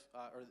inside of,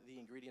 or the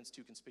ingredients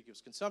to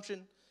conspicuous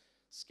consumption: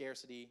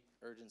 scarcity,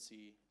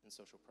 urgency, and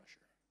social pressure.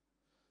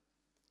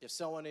 If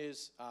someone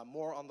is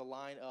more on the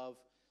line of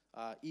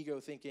ego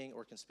thinking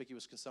or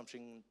conspicuous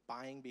consumption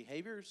buying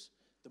behaviors,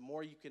 the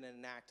more you can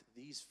enact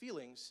these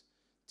feelings,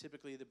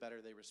 typically the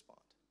better they respond.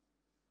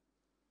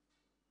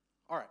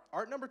 All right,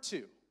 art number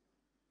 2.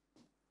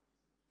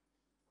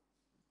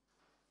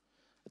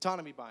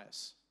 Autonomy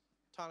bias.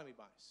 Autonomy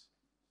bias.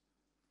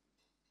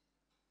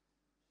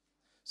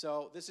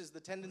 So this is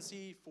the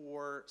tendency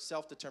for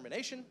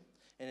self-determination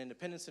and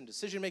independence in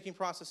decision-making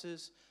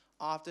processes,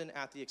 often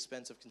at the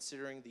expense of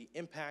considering the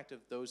impact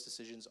of those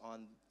decisions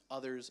on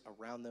others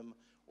around them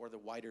or the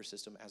wider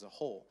system as a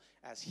whole.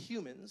 As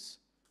humans,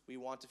 we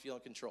want to feel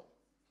in control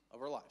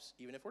of our lives.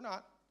 Even if we're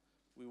not,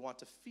 we want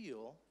to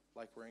feel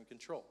like we're in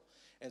control.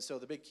 And so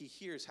the big key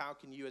here is, how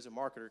can you as a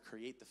marketer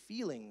create the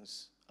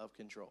feelings of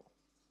control?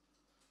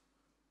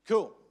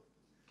 Cool.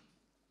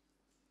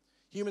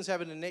 Humans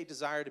have an innate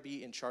desire to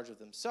be in charge of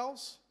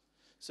themselves.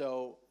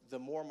 So the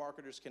more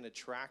marketers can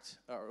attract,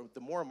 or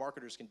the more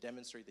marketers can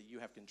demonstrate that you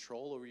have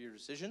control over your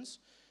decisions,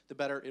 the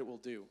better it will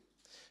do.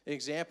 An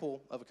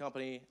example of a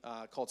company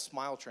called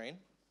Smile Train.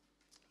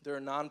 They're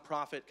a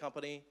nonprofit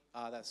company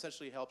that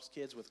essentially helps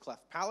kids with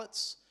cleft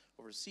palates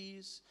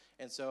overseas.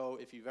 And so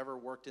if you've ever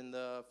worked in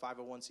the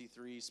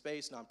 501c3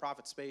 space,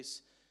 nonprofit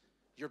space,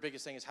 your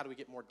biggest thing is, how do we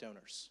get more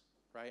donors,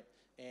 right?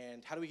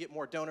 And how do we get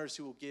more donors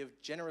who will give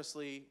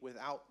generously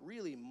without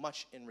really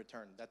much in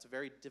return? That's a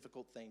very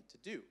difficult thing to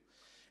do.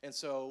 And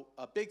so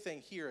a big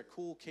thing here, a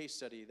cool case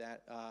study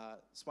that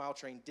Smile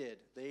Train did,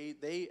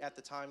 they at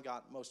the time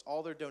got most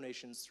all their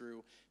donations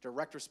through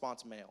direct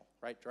response mail,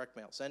 right? Direct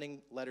mail,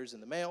 sending letters in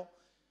the mail,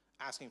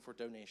 asking for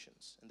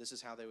donations. And this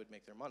is how they would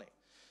make their money.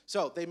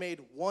 So they made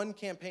one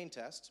campaign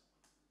test,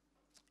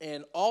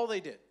 and all they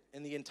did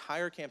in the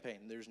entire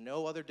campaign, there's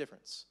no other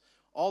difference,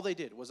 all they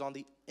did was on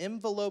the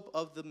envelope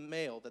of the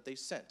mail that they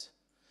sent,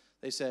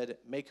 they said,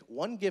 make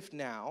one gift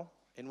now,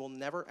 and we'll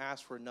never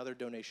ask for another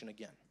donation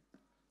again.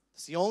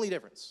 It's the only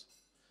difference.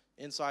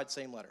 Inside,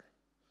 same letter.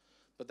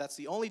 But that's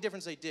the only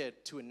difference they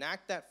did to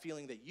enact that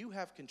feeling that you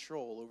have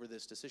control over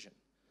this decision.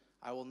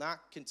 I will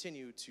not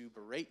continue to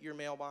berate your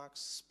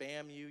mailbox,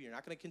 spam you. You're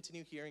not going to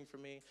continue hearing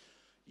from me.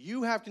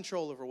 You have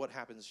control over what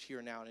happens here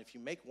and now. And if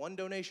you make one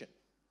donation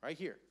right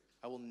here,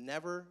 I will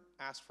never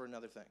ask for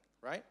another thing,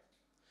 right?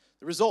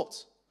 The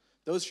results,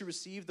 those who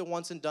received the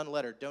once and done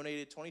letter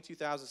donated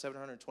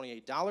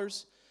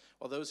 $22,728,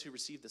 while those who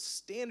received the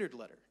standard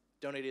letter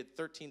donated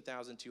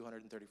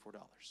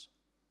 $13,234.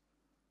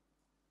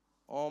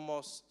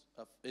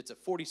 It's a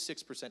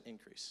 46%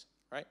 increase,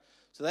 right?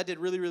 So that did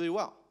really, really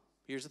well.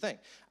 Here's the thing.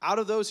 Out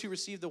of those who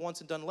received the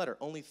once and done letter,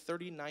 only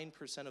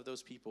 39% of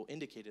those people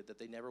indicated that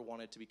they never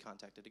wanted to be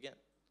contacted again.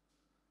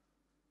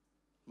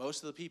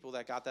 Most of the people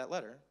that got that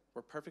letter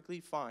were perfectly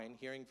fine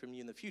hearing from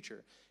you in the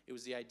future. It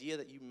was the idea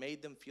that you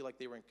made them feel like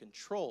they were in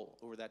control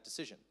over that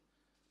decision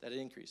that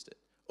increased it.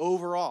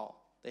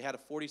 Overall, they had a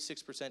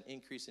 46%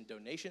 increase in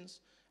donations.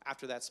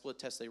 After that split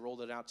test, they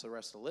rolled it out to the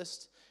rest of the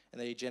list,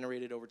 and they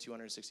generated over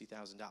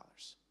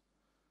 $260,000.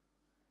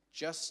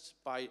 Just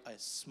by a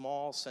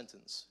small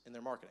sentence in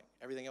their marketing.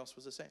 Everything else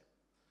was the same.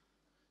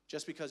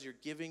 Just because you're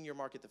giving your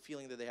market the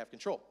feeling that they have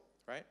control,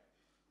 right?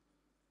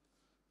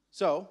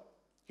 So,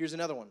 here's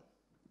another one.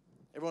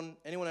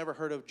 Anyone ever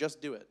heard of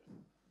Just Do It?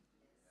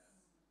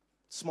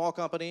 Small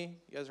company,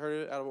 you guys heard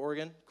of it out of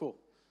Oregon? Cool.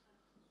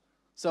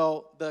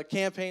 So the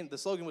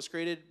slogan was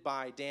created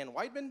by Dan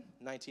Whiteman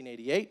in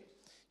 1988.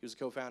 He was a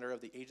co-founder of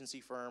the agency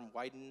firm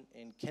Whiten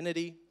and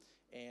Kennedy,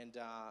 and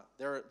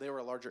they were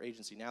a larger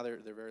agency. Now they're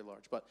very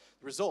large. But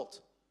the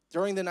result,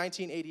 during the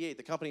 1988,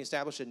 the company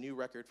established a new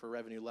record for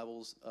revenue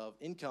levels of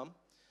income,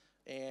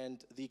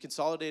 and the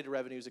consolidated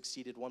revenues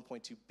exceeded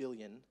 $1.2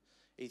 billion,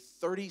 a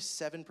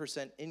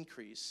 37%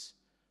 increase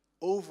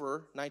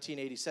over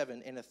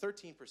 1987, and a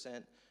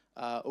 13%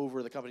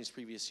 over the company's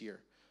previous year.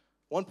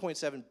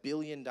 $1.7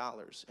 billion in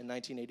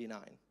 1989,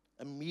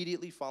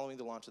 immediately following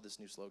the launch of this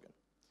new slogan.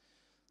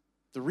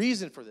 The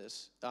reason for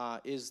this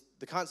is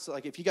the concept,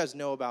 like if you guys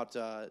know about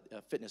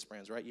fitness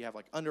brands, right? You have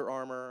like Under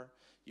Armour,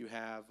 you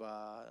have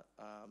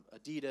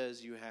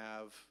Adidas, you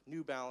have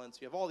New Balance,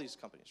 you have all these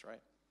companies, right?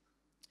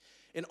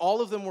 And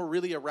all of them were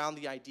really around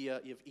the idea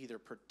of either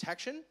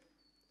protection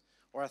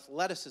or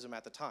athleticism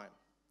at the time.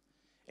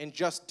 And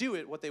Just Do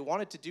It, what they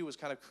wanted to do was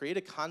kind of create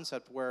a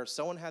concept where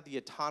someone had the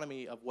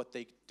autonomy of what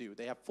they do.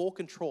 They have full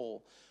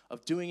control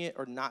of doing it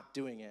or not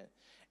doing it.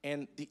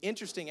 And the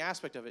interesting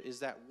aspect of it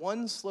is that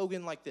one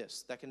slogan like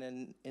this that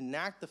can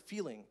enact the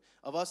feeling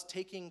of us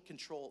taking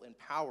control and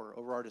power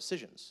over our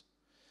decisions,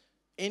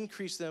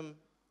 increase them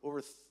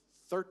over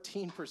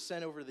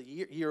 13% over the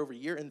year over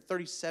year and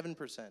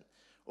 37%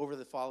 over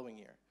the following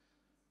year.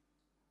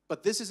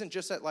 But this isn't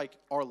just at like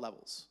our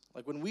levels.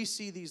 Like when we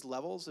see these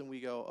levels and we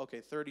go, okay,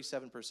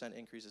 37%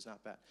 increase is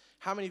not bad.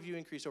 How many of you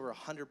increased over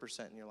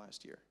 100% in your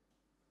last year?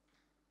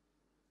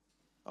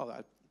 Oh,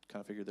 I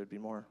kind of figured there'd be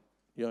more.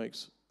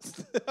 Yikes.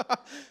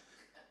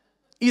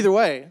 Either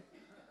way.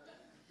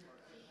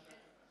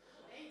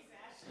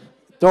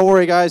 Don't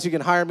worry, guys. You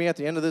can hire me at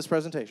the end of this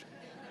presentation.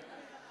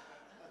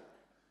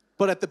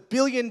 But at the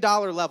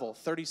billion-dollar level,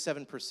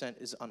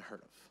 37% is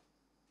unheard of.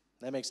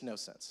 That makes no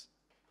sense.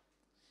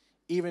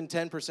 Even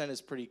 10%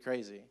 is pretty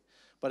crazy.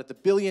 But at the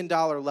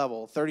billion-dollar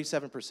level,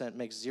 37%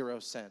 makes 0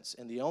 sense.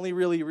 And the only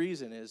really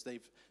reason is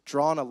they've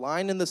drawn a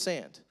line in the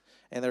sand,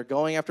 and they're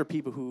going after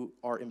people who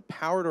are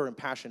empowered or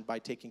impassioned by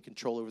taking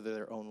control over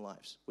their own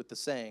lives with the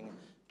saying,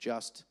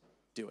 just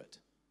do it.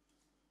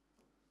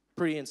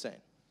 Pretty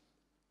insane.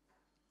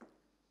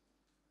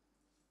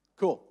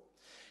 Cool.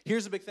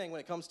 Here's a big thing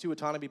when it comes to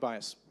autonomy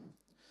bias.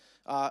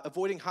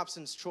 Avoiding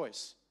Hobson's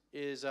choice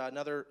is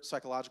another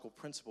psychological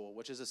principle,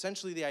 which is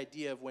essentially the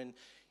idea of when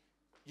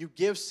you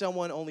give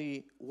someone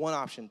only one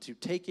option, to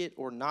take it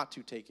or not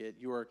to take it,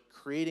 you are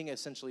creating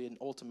essentially an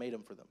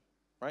ultimatum for them,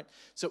 right?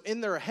 So in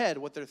their head,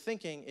 what they're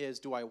thinking is,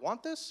 do I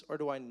want this or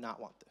do I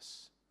not want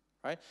this,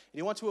 right? And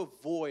you want to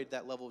avoid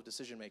that level of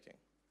decision making.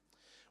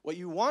 What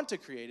you want to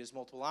create is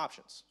multiple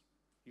options.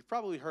 You've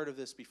probably heard of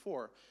this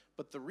before,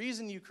 but the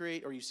reason you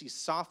create or you see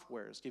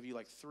softwares give you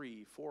like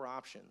 3, 4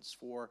 options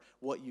for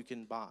what you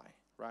can buy,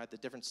 right? The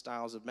different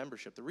styles of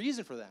membership. The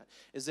reason for that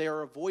is they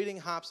are avoiding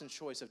Hobson's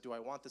choice of do I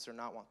want this or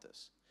not want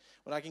this.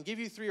 When I can give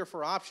you 3 or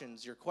 4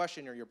 options, your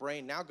question or your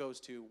brain now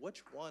goes to,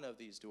 which one of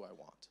these do I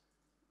want?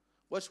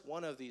 Which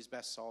one of these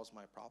best solves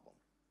my problem,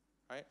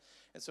 right?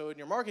 And so in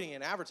your marketing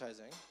and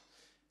advertising,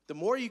 the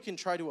more you can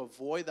try to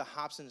avoid the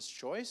Hobson's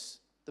choice,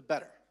 the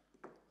better.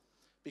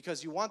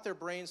 Because you want their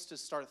brains to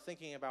start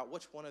thinking about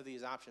which one of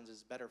these options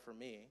is better for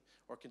me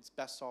or can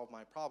best solve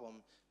my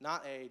problem,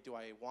 not do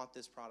I want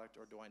this product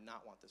or do I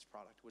not want this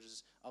product, which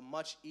is a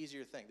much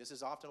easier thing. This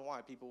is often why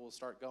people will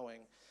start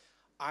going,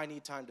 I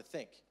need time to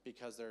think,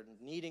 because they're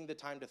needing the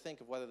time to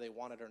think of whether they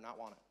want it or not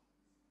want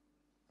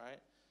it, right?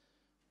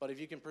 But if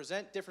you can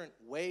present different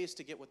ways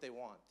to get what they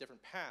want,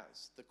 different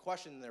paths, the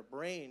question in their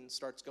brain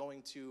starts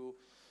going to,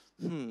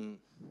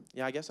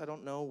 yeah, I guess I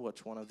don't know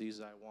which one of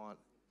these I want.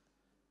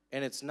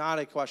 And it's not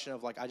a question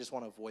of like, I just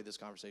want to avoid this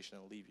conversation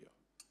and leave you.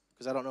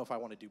 because I don't know if I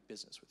want to do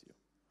business with you,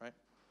 right?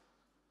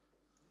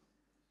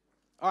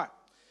 All right,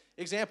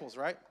 examples,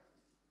 right?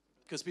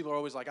 Because people are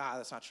always like,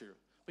 that's not true.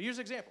 But here's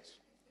examples.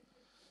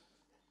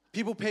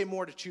 People pay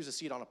more to choose a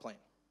seat on a plane.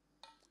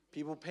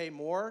 People pay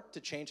more to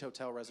change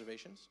hotel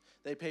reservations.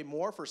 They pay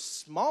more for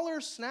smaller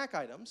snack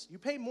items. You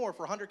pay more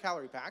for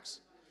 100-calorie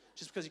packs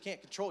just because you can't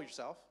control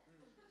yourself,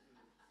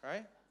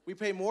 right? We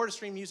pay more to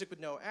stream music with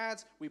no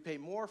ads. We pay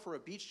more for a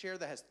beach chair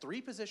that has 3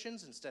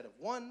 positions instead of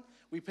 1.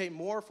 We pay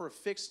more for a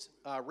fixed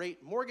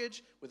rate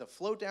mortgage with a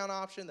float-down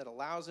option that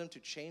allows them to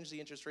change the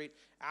interest rate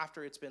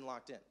after it's been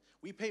locked in.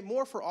 We pay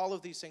more for all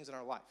of these things in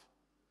our life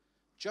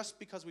just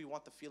because we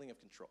want the feeling of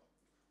control,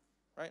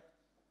 right?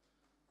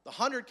 The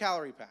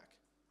 100-calorie pack,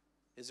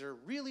 is there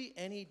really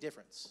any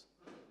difference?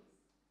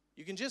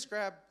 You can just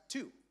grab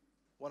 2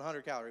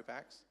 100-calorie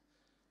packs.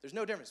 There's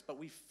no difference, but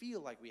we feel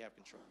like we have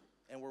control,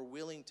 and we're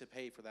willing to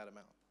pay for that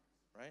amount,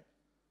 right?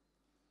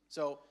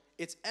 So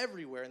it's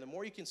everywhere, and the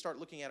more you can start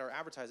looking at our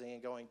advertising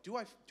and going, do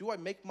I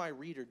make my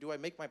reader, do I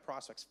make my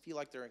prospects feel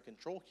like they're in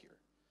control here,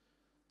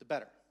 the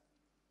better.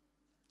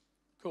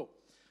 Cool.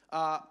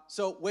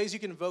 So ways you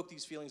can invoke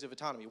these feelings of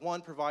autonomy.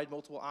 1, provide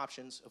multiple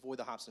options, avoid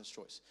the Hobson's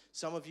choice.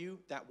 Some of you,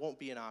 that won't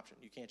be an option.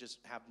 You can't just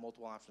have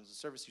multiple options of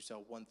service. You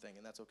sell one thing,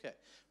 and that's okay.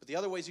 But the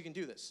other ways you can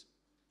do this,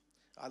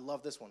 I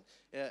love this one.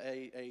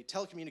 A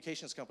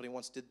telecommunications company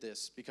once did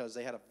this because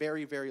they had a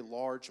very, very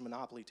large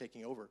monopoly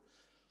taking over,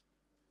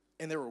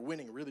 and they were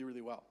winning really,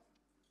 really well.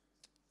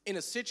 In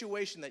a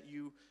situation that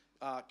you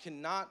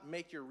cannot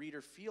make your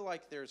reader feel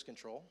like there's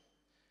control,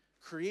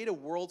 create a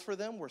world for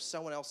them where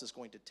someone else is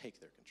going to take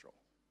their control.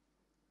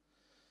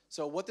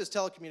 So what this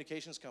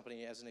telecommunications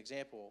company, as an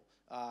example,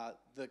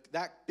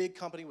 that big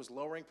company was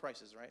lowering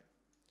prices, right?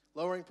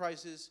 Lowering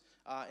prices,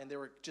 and they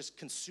were just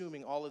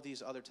consuming all of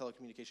these other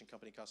telecommunication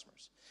company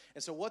customers.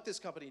 And so what this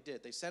company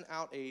did, they sent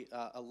out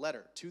a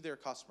letter to their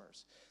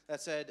customers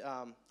that said,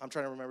 I'm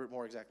trying to remember it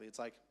more exactly. It's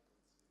like,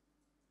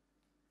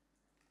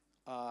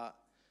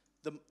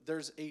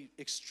 there's an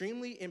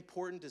extremely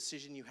important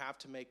decision you have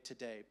to make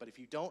today, but if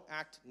you don't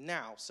act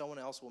now, someone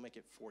else will make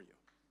it for you.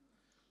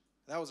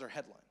 That was their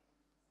headline.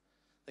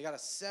 They got a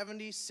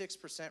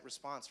 76%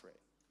 response rate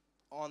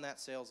on that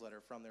sales letter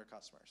from their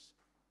customers.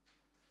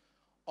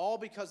 All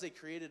because they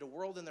created a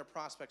world in their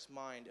prospect's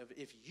mind of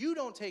if you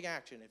don't take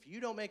action, if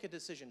you don't make a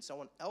decision,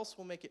 someone else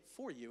will make it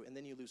for you, and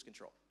then you lose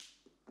control.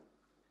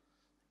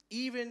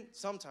 Even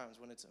sometimes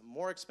when it's a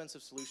more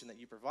expensive solution that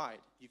you provide,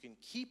 you can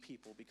keep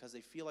people because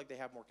they feel like they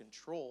have more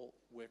control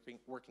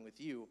working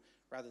with you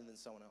rather than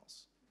someone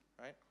else,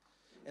 right?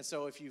 And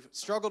so if you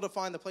struggle to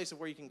find the place of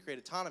where you can create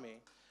autonomy,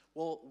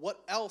 well,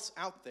 what else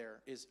out there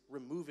is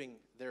removing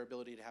their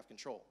ability to have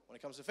control? When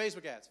it comes to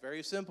Facebook ads,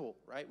 very simple,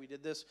 right? We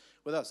did this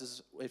with us. This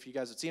is, if you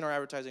guys had seen our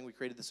advertising, we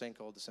created this thing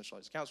called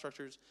decentralized account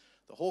structures.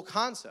 The whole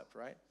concept,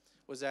 right,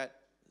 was that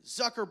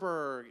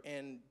Zuckerberg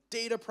and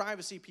data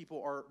privacy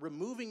people are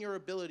removing your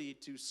ability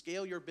to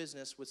scale your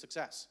business with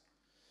success.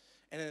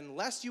 And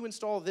unless you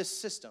install this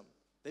system,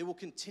 they will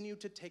continue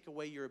to take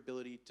away your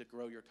ability to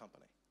grow your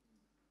company.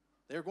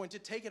 They're going to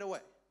take it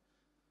away,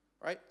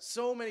 right?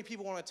 So many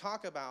people want to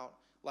talk about,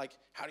 like,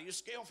 how do you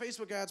scale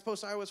Facebook ads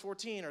post iOS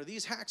 14, or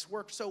these hacks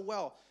work so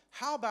well.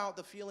 How about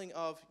the feeling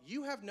of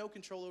you have no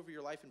control over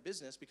your life and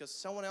business because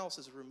someone else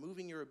is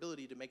removing your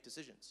ability to make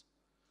decisions?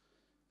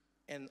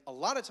 And a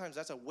lot of times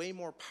that's a way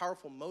more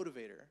powerful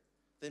motivator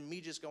than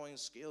me just going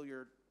scale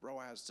your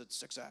ROAS to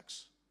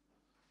 6x,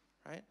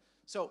 right?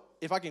 So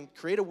if I can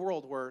create a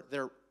world where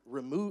they're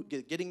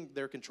getting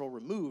their control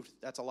removed,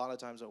 that's a lot of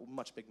times a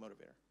much big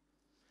motivator.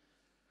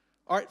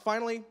 All right,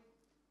 finally,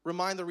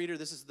 remind the reader,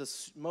 this is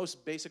the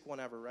most basic one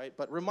ever, right?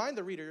 But remind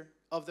the reader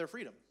of their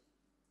freedom.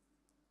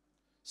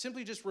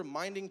 Simply just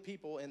reminding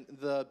people in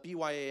the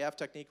BYAF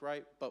technique,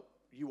 right? But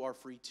you are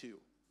free too,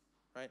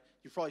 right?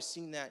 You've probably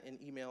seen that in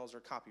emails or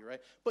copy, right?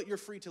 But you're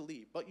free to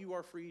leave. But you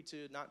are free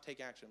to not take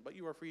action. But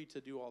you are free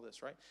to do all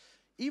this, right?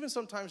 Even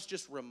sometimes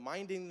just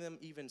reminding them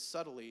even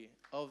subtly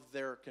of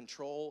their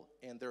control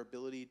and their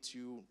ability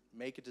to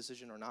make a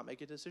decision or not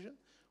make a decision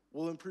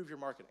will improve your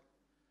marketing.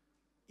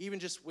 Even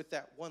just with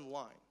that one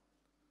line.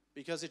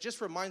 Because it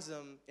just reminds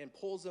them and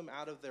pulls them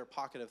out of their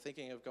pocket of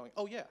thinking of going,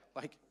 oh yeah,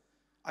 like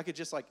I could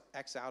just like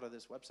X out of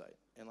this website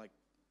and like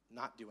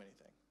not do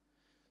anything.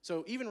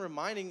 So even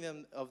reminding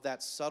them of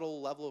that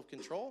subtle level of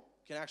control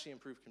can actually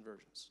improve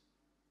conversions.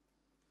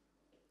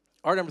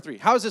 Art number 3.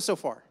 How is this so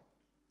far?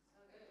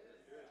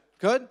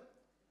 Good?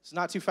 It's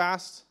not too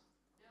fast?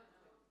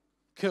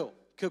 Cool.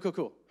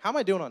 How am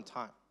I doing on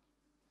time?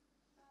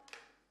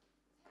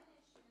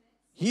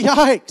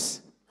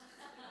 Yikes.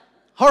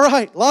 All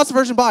right, loss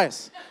aversion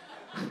bias.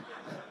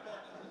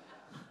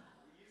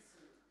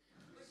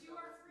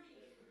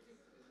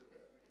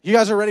 You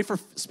guys are ready for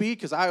speed?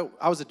 Because I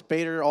was a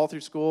debater all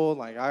through school.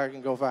 Like, I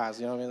can go fast.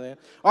 You know what I mean?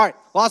 All right,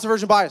 loss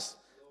aversion bias.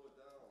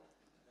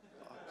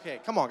 Okay,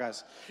 come on,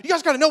 guys. You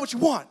guys got to know what you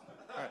want.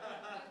 All right.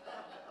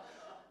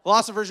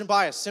 Loss aversion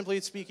bias.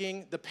 Simply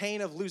speaking, the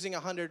pain of losing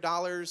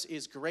 $100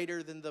 is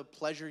greater than the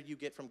pleasure you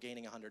get from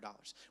gaining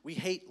 $100. We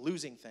hate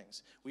losing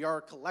things. We are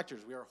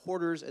collectors. We are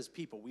hoarders as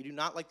people. We do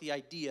not like the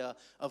idea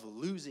of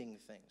losing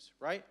things,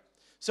 right?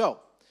 So,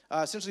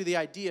 essentially the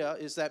idea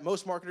is that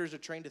most marketers are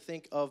trained to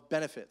think of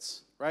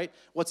benefits, right?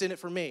 What's in it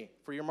for me,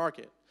 for your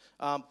market?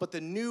 But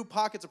the new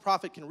pockets of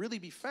profit can really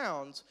be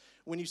found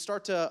when you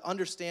start to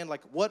understand,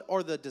 like, what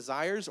are the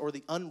desires or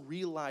the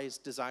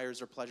unrealized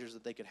desires or pleasures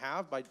that they could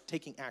have by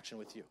taking action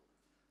with you,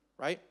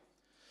 right?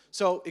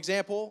 So,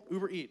 example,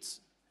 Uber Eats.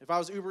 If I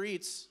was Uber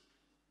Eats,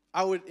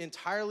 I would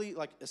entirely,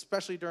 like,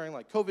 especially during,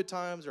 like, COVID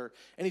times or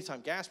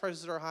anytime gas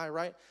prices are high,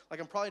 right? Like,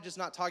 I'm probably just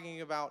not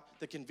talking about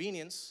the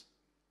convenience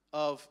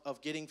of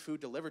getting food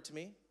delivered to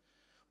me,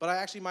 but I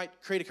actually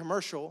might create a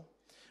commercial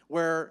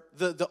where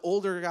the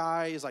older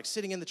guy is, like,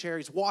 sitting in the chair,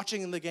 he's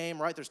watching the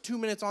game, right? There's 2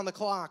 minutes on the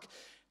clock,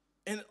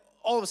 and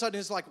all of a sudden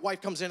his, like,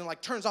 wife comes in and,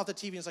 like, turns off the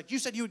TV and is like, you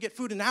said you would get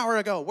food an hour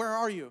ago, where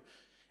are you?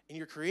 And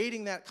you're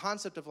creating that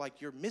concept of,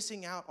 like, you're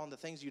missing out on the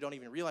things you don't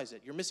even realize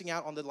it. You're missing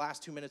out on the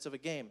last 2 minutes of a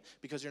game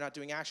because you're not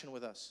doing action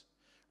with us,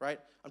 right?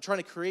 I'm trying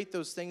to create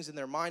those things in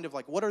their mind of,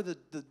 like, what are the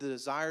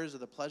desires or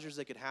the pleasures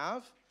they could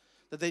have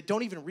that they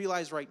don't even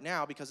realize right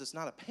now because it's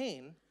not a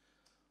pain,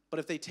 but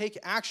if they take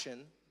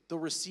action, they'll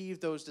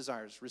receive those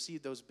desires,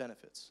 receive those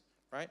benefits,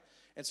 right?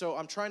 And so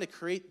I'm trying to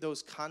create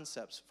those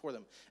concepts for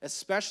them,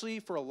 especially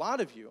for a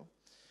lot of you.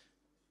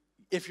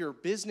 If your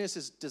business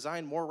is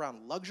designed more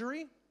around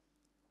luxury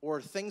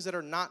or things that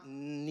are not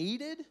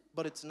needed,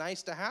 but it's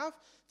nice to have,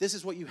 this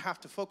is what you have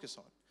to focus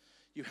on.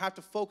 You have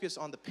to focus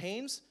on the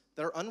pains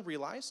that are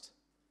unrealized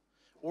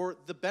or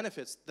the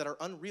benefits that are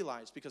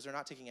unrealized because they're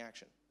not taking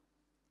action,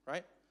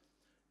 right?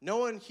 No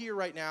one here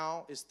right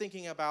now is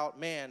thinking about,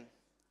 man,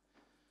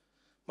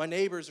 my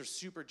neighbors are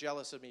super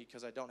jealous of me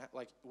because I don't have,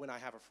 like, when I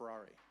have a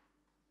Ferrari.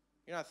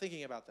 You're not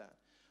thinking about that.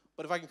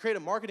 But if I can create a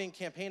marketing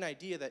campaign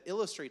idea that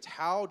illustrates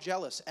how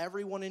jealous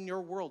everyone in your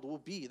world will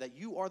be, that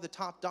you are the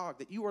top dog,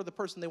 that you are the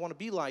person they want to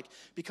be like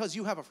because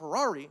you have a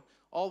Ferrari,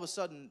 all of a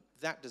sudden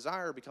that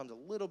desire becomes a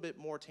little bit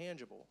more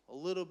tangible, a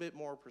little bit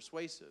more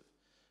persuasive,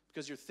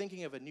 because you're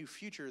thinking of a new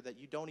future that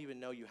you don't even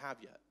know you have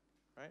yet,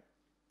 right?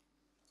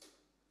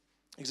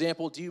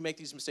 Example, do you make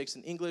these mistakes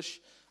in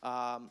English?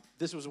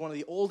 This was one of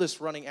the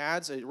oldest running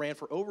ads. It ran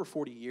for over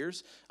 40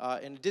 years,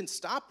 and it didn't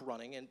stop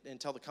running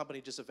until the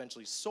company just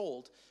eventually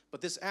sold.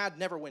 But this ad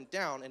never went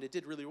down, and it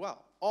did really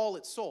well. All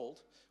it sold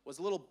was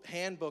a little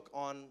handbook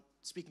on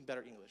speaking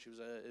better English.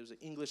 It was an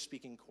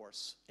English-speaking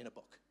course in a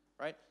book,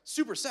 right?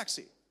 Super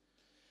sexy.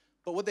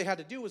 But what they had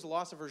to do was a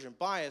loss aversion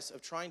bias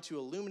of trying to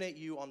illuminate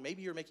you on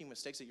maybe you're making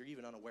mistakes that you're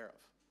even unaware of.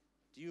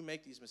 Do you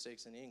make these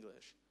mistakes in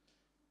English?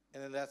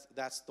 And then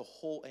that's the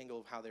whole angle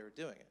of how they were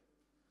doing it.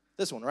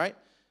 This one, right?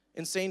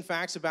 Insane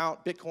facts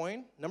about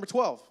Bitcoin. Number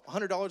 12,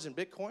 $100 in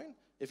Bitcoin,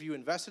 if you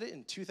invested it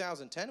in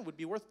 2010, would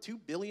be worth $2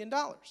 billion.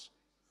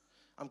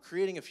 I'm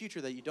creating a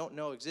future that you don't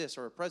know exists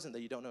or a present that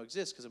you don't know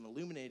exists because I'm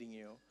illuminating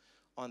you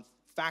on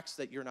facts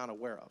that you're not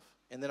aware of.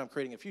 And then I'm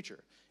creating a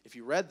future. If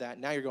you read that,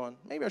 now you're going,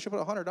 maybe I should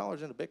put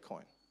 $100 into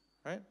Bitcoin,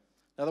 right?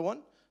 Another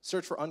one,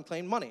 search for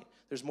unclaimed money.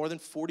 There's more than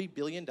 $40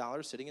 billion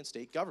sitting in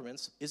state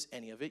governments. Is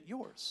any of it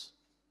yours?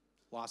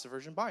 Loss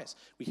aversion bias.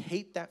 We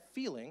hate that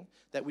feeling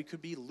that we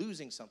could be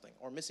losing something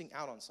or missing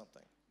out on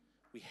something.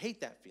 We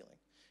hate that feeling.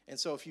 And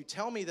so if you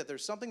tell me that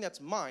there's something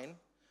that's mine,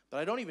 but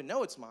I don't even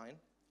know it's mine,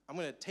 I'm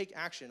going to take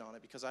action on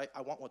it because I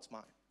want what's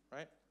mine,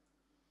 right?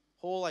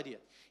 Whole idea.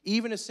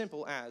 Even as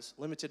simple as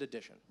limited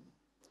edition.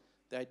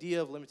 The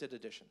idea of limited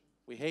edition.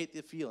 We hate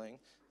the feeling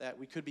that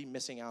we could be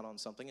missing out on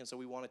something, and so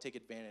we want to take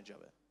advantage of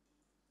it.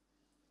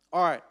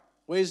 All right,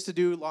 ways to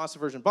do loss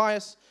aversion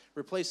bias.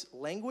 Replace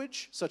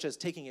language such as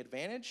taking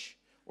advantage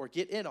or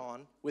get in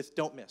on with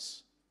don't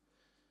miss.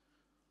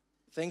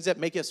 Things that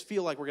make us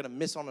feel like we're going to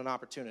miss on an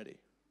opportunity,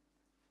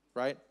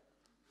 right?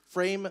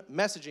 Frame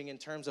messaging in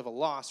terms of a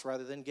loss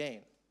rather than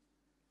gain,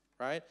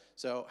 right?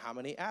 So how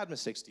many ad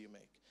mistakes do you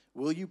make?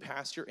 Will you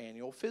pass your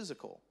annual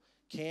physical?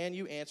 Can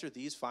you answer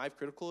these 5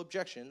 critical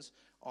objections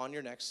on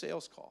your next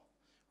sales call?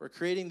 We're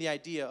creating the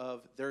idea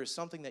of there is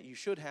something that you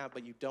should have,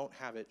 but you don't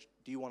have it.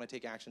 Do you want to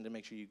take action to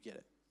make sure you get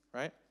it,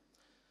 right?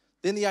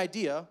 Then the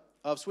idea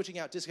of switching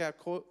out discount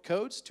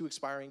codes to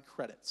expiring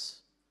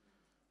credits.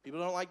 People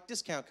don't like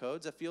discount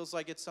codes. That feels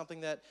like it's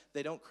something that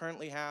they don't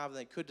currently have and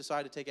they could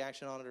decide to take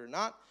action on it or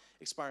not.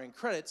 Expiring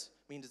credits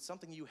means it's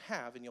something you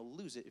have and you'll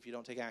lose it if you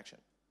don't take action,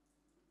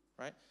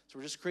 right? So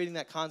we're just creating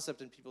that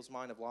concept in people's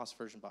mind of loss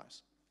aversion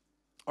bias.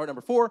 Or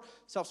number 4,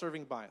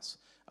 self-serving bias.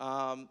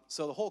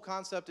 So the whole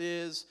concept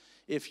is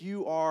if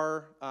you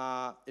were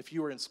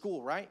in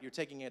school, right? You're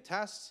taking a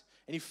test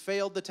and you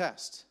failed the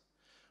test.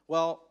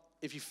 Well,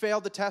 if you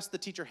failed the test, the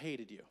teacher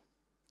hated you.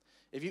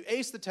 If you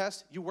aced the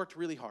test, you worked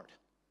really hard,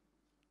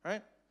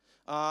 right?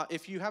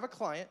 If you have a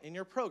client in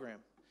your program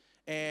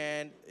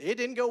and it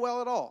didn't go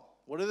well at all,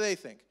 what do they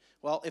think?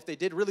 Well, if they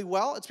did really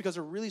well, it's because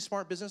they're a really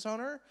smart business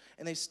owner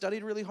and they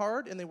studied really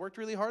hard and they worked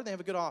really hard and they have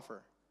a good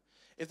offer.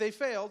 If they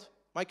failed,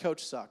 my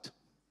coach sucked.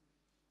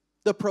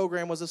 The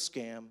program was a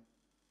scam,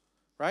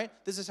 right?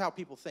 This is how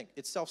people think.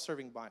 It's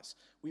self-serving bias.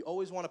 We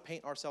always want to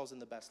paint ourselves in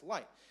the best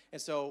light.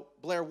 And so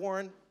Blair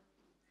Warren,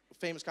 a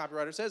famous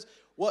copywriter, says,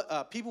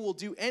 people will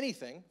do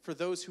anything for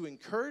those who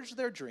encourage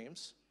their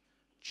dreams,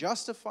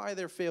 justify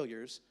their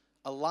failures,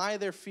 allay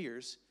their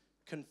fears,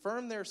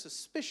 confirm their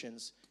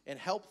suspicions, and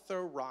help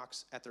throw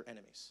rocks at their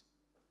enemies.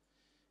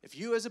 If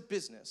you as a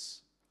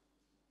business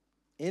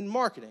in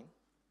marketing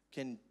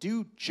can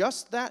do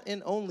just that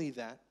and only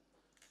that,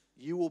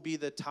 you will be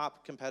the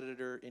top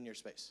competitor in your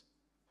space.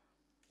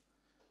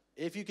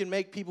 If you can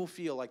make people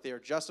feel like they are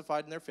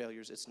justified in their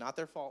failures, it's not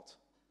their fault,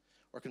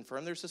 or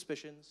confirm their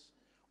suspicions,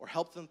 or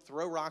help them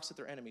throw rocks at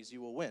their enemies,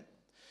 you will win.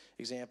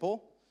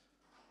 Example,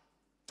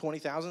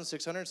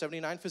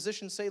 20,679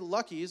 physicians say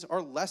Lucky's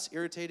are less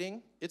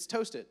irritating, it's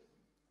toasted.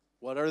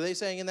 What are they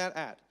saying in that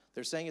ad?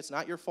 They're saying it's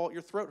not your fault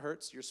your throat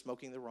hurts, you're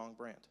smoking the wrong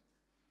brand.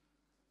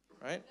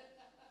 Right?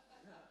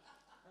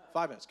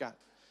 5 minutes, got it.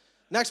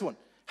 Next one,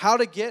 how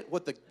to get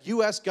what the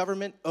U.S.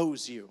 government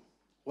owes you.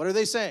 What are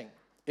they saying?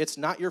 It's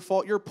not your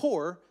fault you're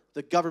poor,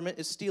 the government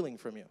is stealing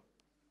from you.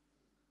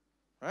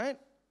 Right?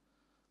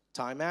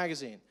 Time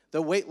Magazine,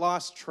 the weight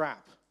loss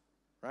trap.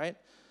 Right?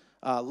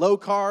 Low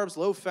carbs,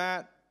 low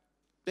fat,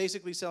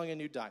 basically selling a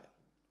new diet.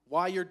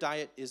 Why your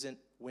diet isn't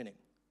winning.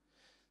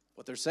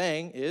 What they're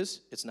saying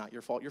is, it's not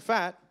your fault you're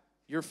fat,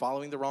 you're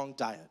following the wrong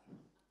diet.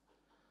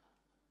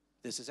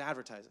 This is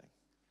advertising.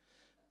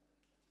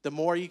 The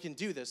more you can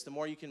do this, the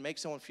more you can make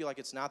someone feel like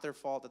it's not their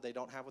fault that they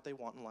don't have what they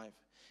want in life.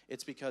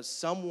 It's because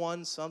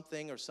someone,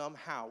 something, or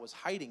somehow was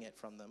hiding it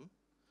from them,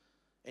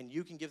 and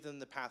you can give them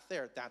the path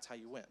there. That's how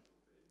you win,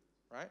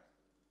 right?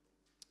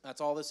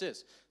 That's all this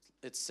is.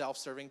 It's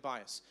self-serving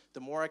bias. The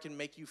more I can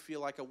make you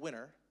feel like a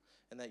winner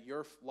and that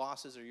your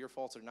losses or your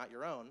faults are not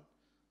your own,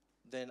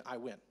 then I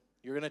win.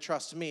 You're going to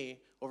trust me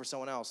over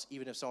someone else,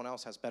 even if someone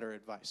else has better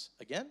advice.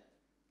 Again,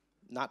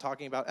 not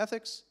talking about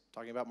ethics,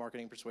 talking about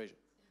marketing persuasion.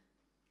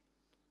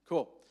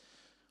 Cool.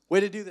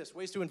 Way to do this,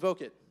 ways to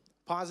invoke it.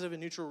 Positive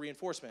and neutral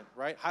reinforcement,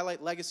 right?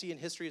 Highlight legacy and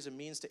history as a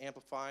means to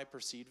amplify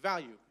perceived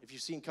value. If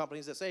you've seen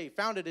companies that say,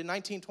 founded in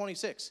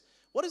 1926,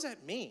 what does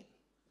that mean?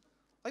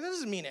 Like, that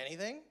doesn't mean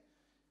anything.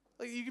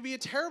 Like, you could be a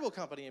terrible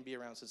company and be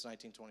around since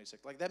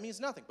 1926. Like, that means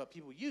nothing, but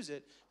people use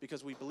it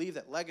because we believe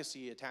that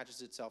legacy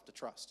attaches itself to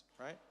trust,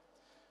 right?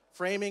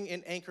 Framing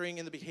and anchoring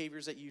in the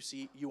behaviors that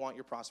you want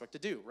your prospect to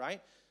do,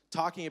 right?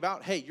 Talking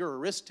about, hey, you're a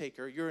risk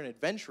taker, you're an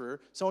adventurer,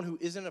 someone who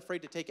isn't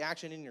afraid to take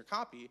action in your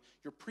copy,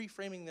 you're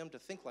pre-framing them to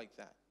think like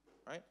that,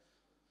 right?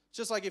 It's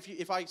just like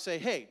if I say,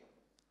 hey,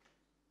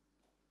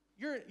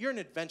 you're an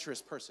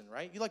adventurous person,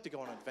 right? You like to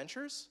go on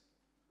adventures?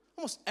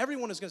 Almost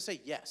everyone is going to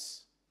say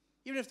yes,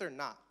 even if they're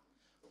not.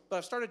 But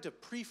I've started to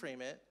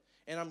pre-frame it,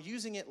 and I'm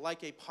using it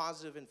like a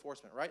positive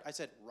enforcement, right? I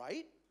said,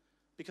 right?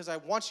 Because I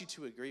want you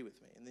to agree with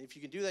me. And if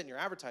you can do that in your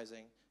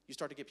advertising, you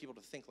start to get people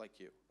to think like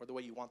you, or the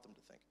way you want them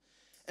to think.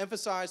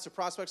 Emphasize to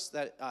prospects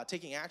that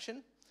taking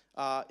action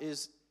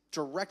is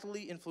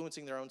directly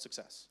influencing their own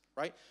success,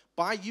 right?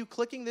 By you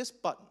clicking this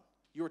button,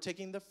 you are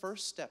taking the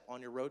first step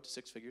on your road to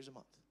 6 figures a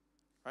month,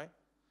 right?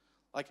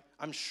 Like,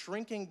 I'm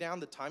shrinking down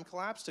the time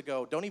collapse to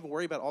go, don't even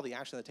worry about all the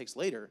action that takes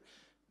later.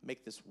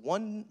 Make this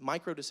one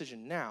micro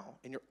decision now,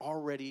 and you're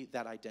already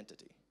that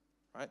identity,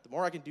 right? The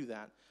more I can do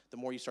that, the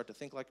more you start to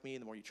think like me,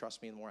 and the more you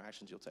trust me, and the more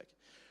actions you'll take.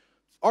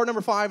 Art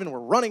number 5, and we're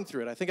running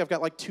through it. I think I've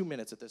got like 2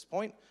 minutes at this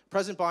point.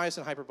 Present bias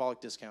and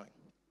hyperbolic discounting.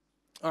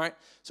 All right,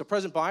 so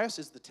present bias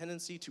is the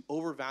tendency to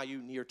overvalue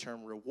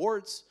near-term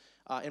rewards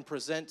and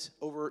present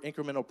over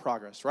incremental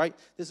progress, right?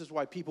 This is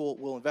why people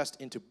will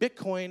invest into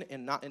Bitcoin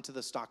and not into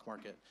the stock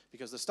market,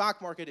 because the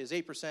stock market is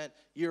 8%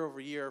 year over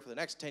year for the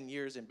next 10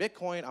 years. In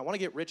Bitcoin, I want to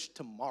get rich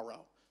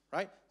tomorrow,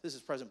 right? This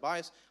is present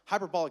bias.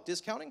 Hyperbolic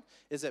discounting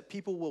is that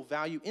people will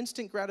value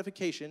instant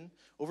gratification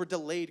over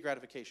delayed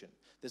gratification.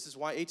 This is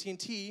why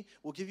AT&T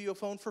will give you a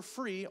phone for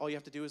free. All you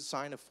have to do is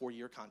sign a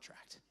 4-year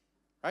contract,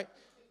 right?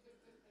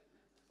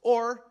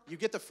 Or you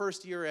get the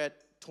first year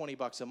at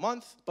 $20 a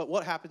month, but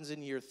what happens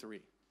in year 3?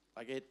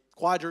 Like, it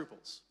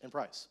quadruples in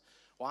price.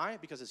 Why?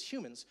 Because as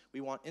humans,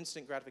 we want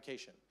instant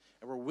gratification.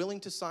 And we're willing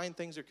to sign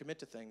things or commit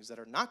to things that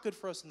are not good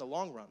for us in the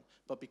long run,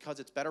 but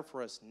because it's better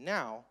for us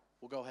now,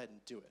 we'll go ahead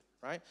and do it,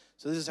 right?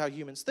 So this is how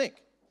humans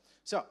think.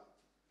 So,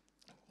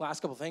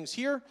 last couple things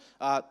here.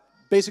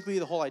 Basically,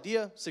 the whole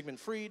idea, Sigmund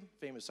Freud,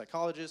 famous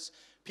psychologist,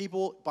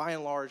 people, by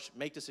and large,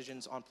 make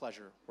decisions on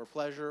pleasure. We're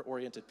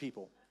pleasure-oriented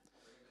people.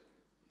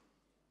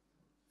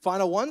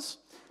 Final ones.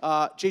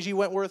 J.G.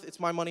 Wentworth, it's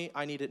my money,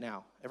 I need it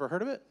now. Ever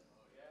heard of it?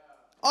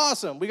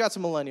 Awesome. We got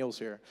some millennials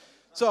here.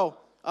 So,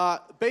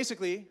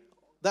 basically,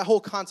 that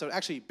whole concept,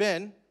 actually,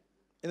 Ben,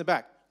 in the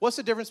back, what's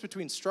the difference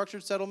between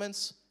structured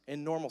settlements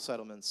and normal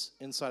settlements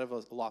inside of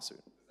a lawsuit?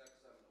 Is that 'cause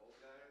I'm an old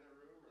guy in the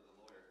room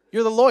or the lawyer?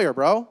 You're the lawyer,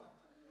 bro.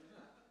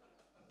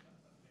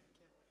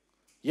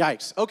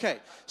 Yikes. Okay.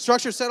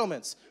 Structured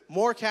settlements.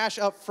 More cash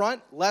up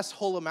front, less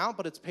whole amount,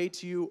 but it's paid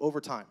to you over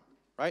time,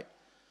 right?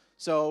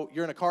 So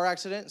you're in a car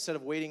accident, instead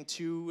of waiting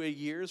 2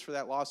 years for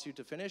that lawsuit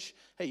to finish,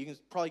 hey, you can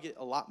probably get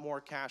a lot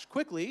more cash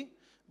quickly,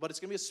 but it's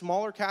going to be a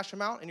smaller cash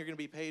amount, and you're going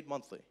to be paid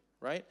monthly,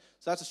 right?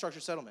 So that's a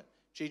structured settlement.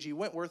 J.G.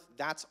 Wentworth,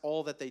 that's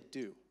all that they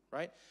do,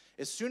 right?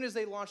 As soon as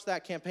they launched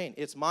that campaign,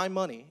 it's my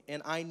money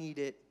and I need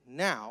it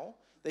now,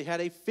 they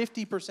had a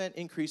 50%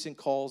 increase in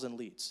calls and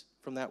leads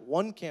from that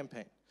one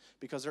campaign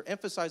because they're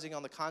emphasizing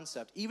on the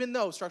concept, even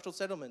though structural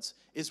settlements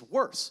is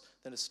worse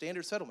than a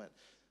standard settlement,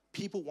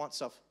 people want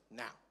stuff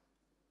now.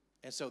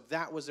 And so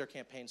that was their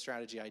campaign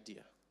strategy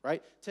idea,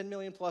 right? 10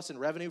 million plus in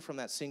revenue from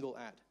that single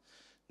ad.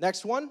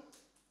 Next one,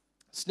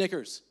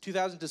 Snickers,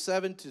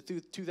 2007 to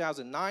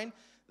 2009,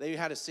 they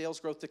had a sales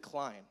growth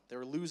decline. They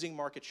were losing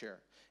market share.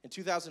 In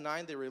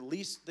 2009, they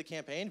released the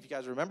campaign. If you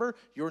guys remember,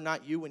 you're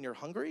not you when you're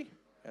hungry.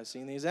 You guys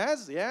seen these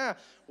ads? Yeah.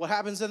 What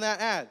happens in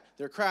that ad?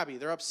 They're crabby.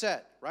 They're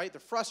upset, right?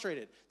 They're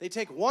frustrated. They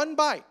take one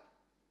bite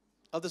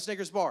of the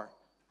Snickers bar.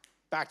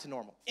 Back to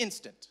normal.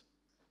 Instant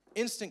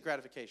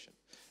gratification.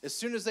 As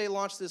soon as they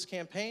launched this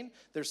campaign,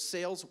 their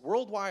sales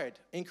worldwide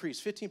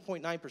increased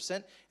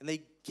 15.9%, and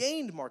they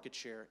gained market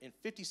share in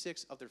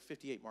 56 of their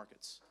 58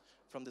 markets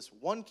from this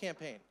one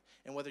campaign.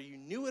 And whether you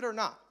knew it or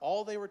not,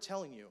 all they were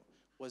telling you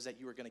was that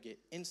you were going to get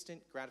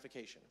instant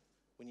gratification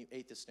when you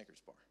ate the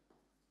Snickers bar.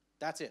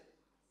 That's it.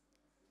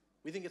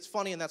 We think it's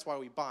funny, and that's why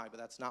we buy, but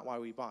that's not why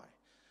we buy.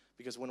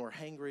 Because when we're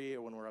hangry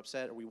or when we're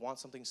upset or we want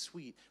something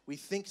sweet, we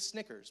think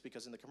Snickers,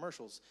 because in the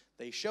commercials,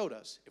 they showed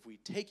us if we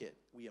take it,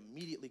 we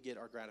immediately get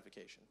our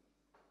gratification.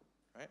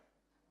 Right?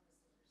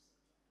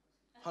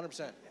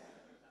 100%.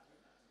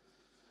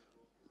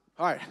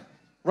 All right.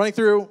 Running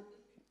through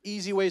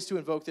easy ways to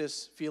invoke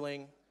this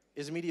feeling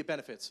is immediate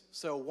benefits.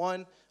 So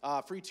one,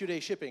 free 2-day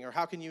shipping, or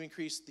how can you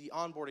increase the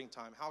onboarding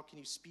time? How can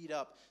you speed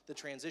up the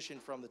transition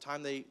from the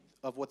time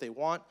of what they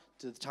want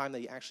to the time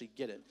they actually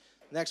get it?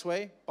 Next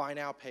way, buy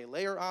now, pay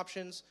later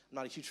options. I'm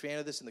not a huge fan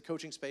of this in the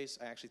coaching space.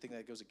 I actually think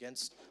that goes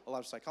against a lot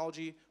of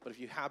psychology. But if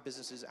you have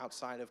businesses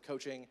outside of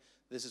coaching,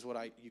 this is what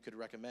you could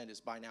recommend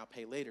is buy now,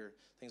 pay later,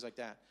 things like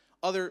that.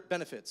 Other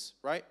benefits,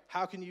 right?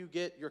 How can you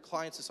get your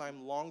clients to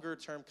sign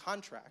longer-term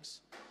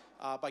contracts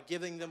by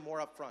giving them more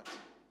upfront,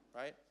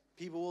 right?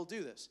 People will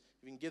do this.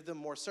 You can give them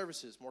more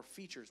services, more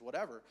features,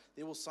 whatever.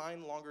 They will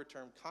sign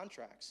longer-term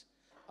contracts.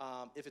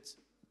 If it's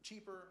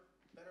cheaper,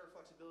 better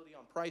flexibility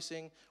on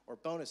pricing or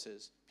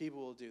bonuses, people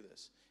will do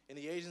this. In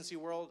the agency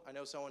world, I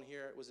know someone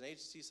here was an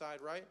agency side,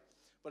 right?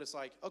 But it's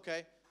like,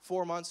 okay,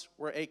 4 months,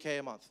 we're $8K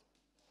a month.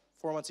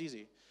 4 months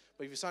easy.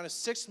 But if you sign a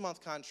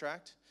 6-month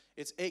contract,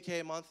 it's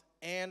 $8K a month,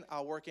 and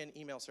I'll work in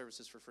email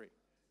services for free.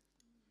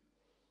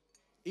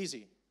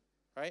 Easy,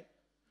 right?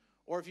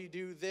 Or if you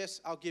do this,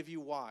 I'll give you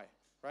Y,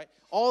 right?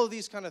 All of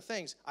these kind of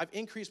things, I've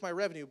increased my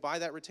revenue by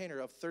that retainer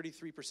of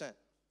 33%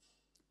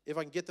 if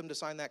I can get them to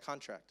sign that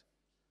contract.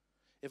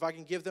 If I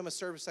can give them a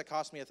service that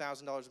costs me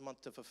 $1,000 a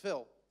month to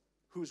fulfill,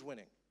 who's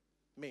winning?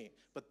 Me.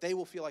 But they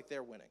will feel like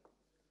they're winning.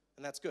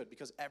 And that's good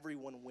because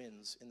everyone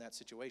wins in that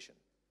situation,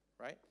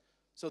 right?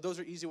 So those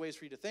are easy ways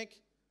for you to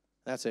think.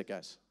 That's it,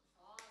 guys.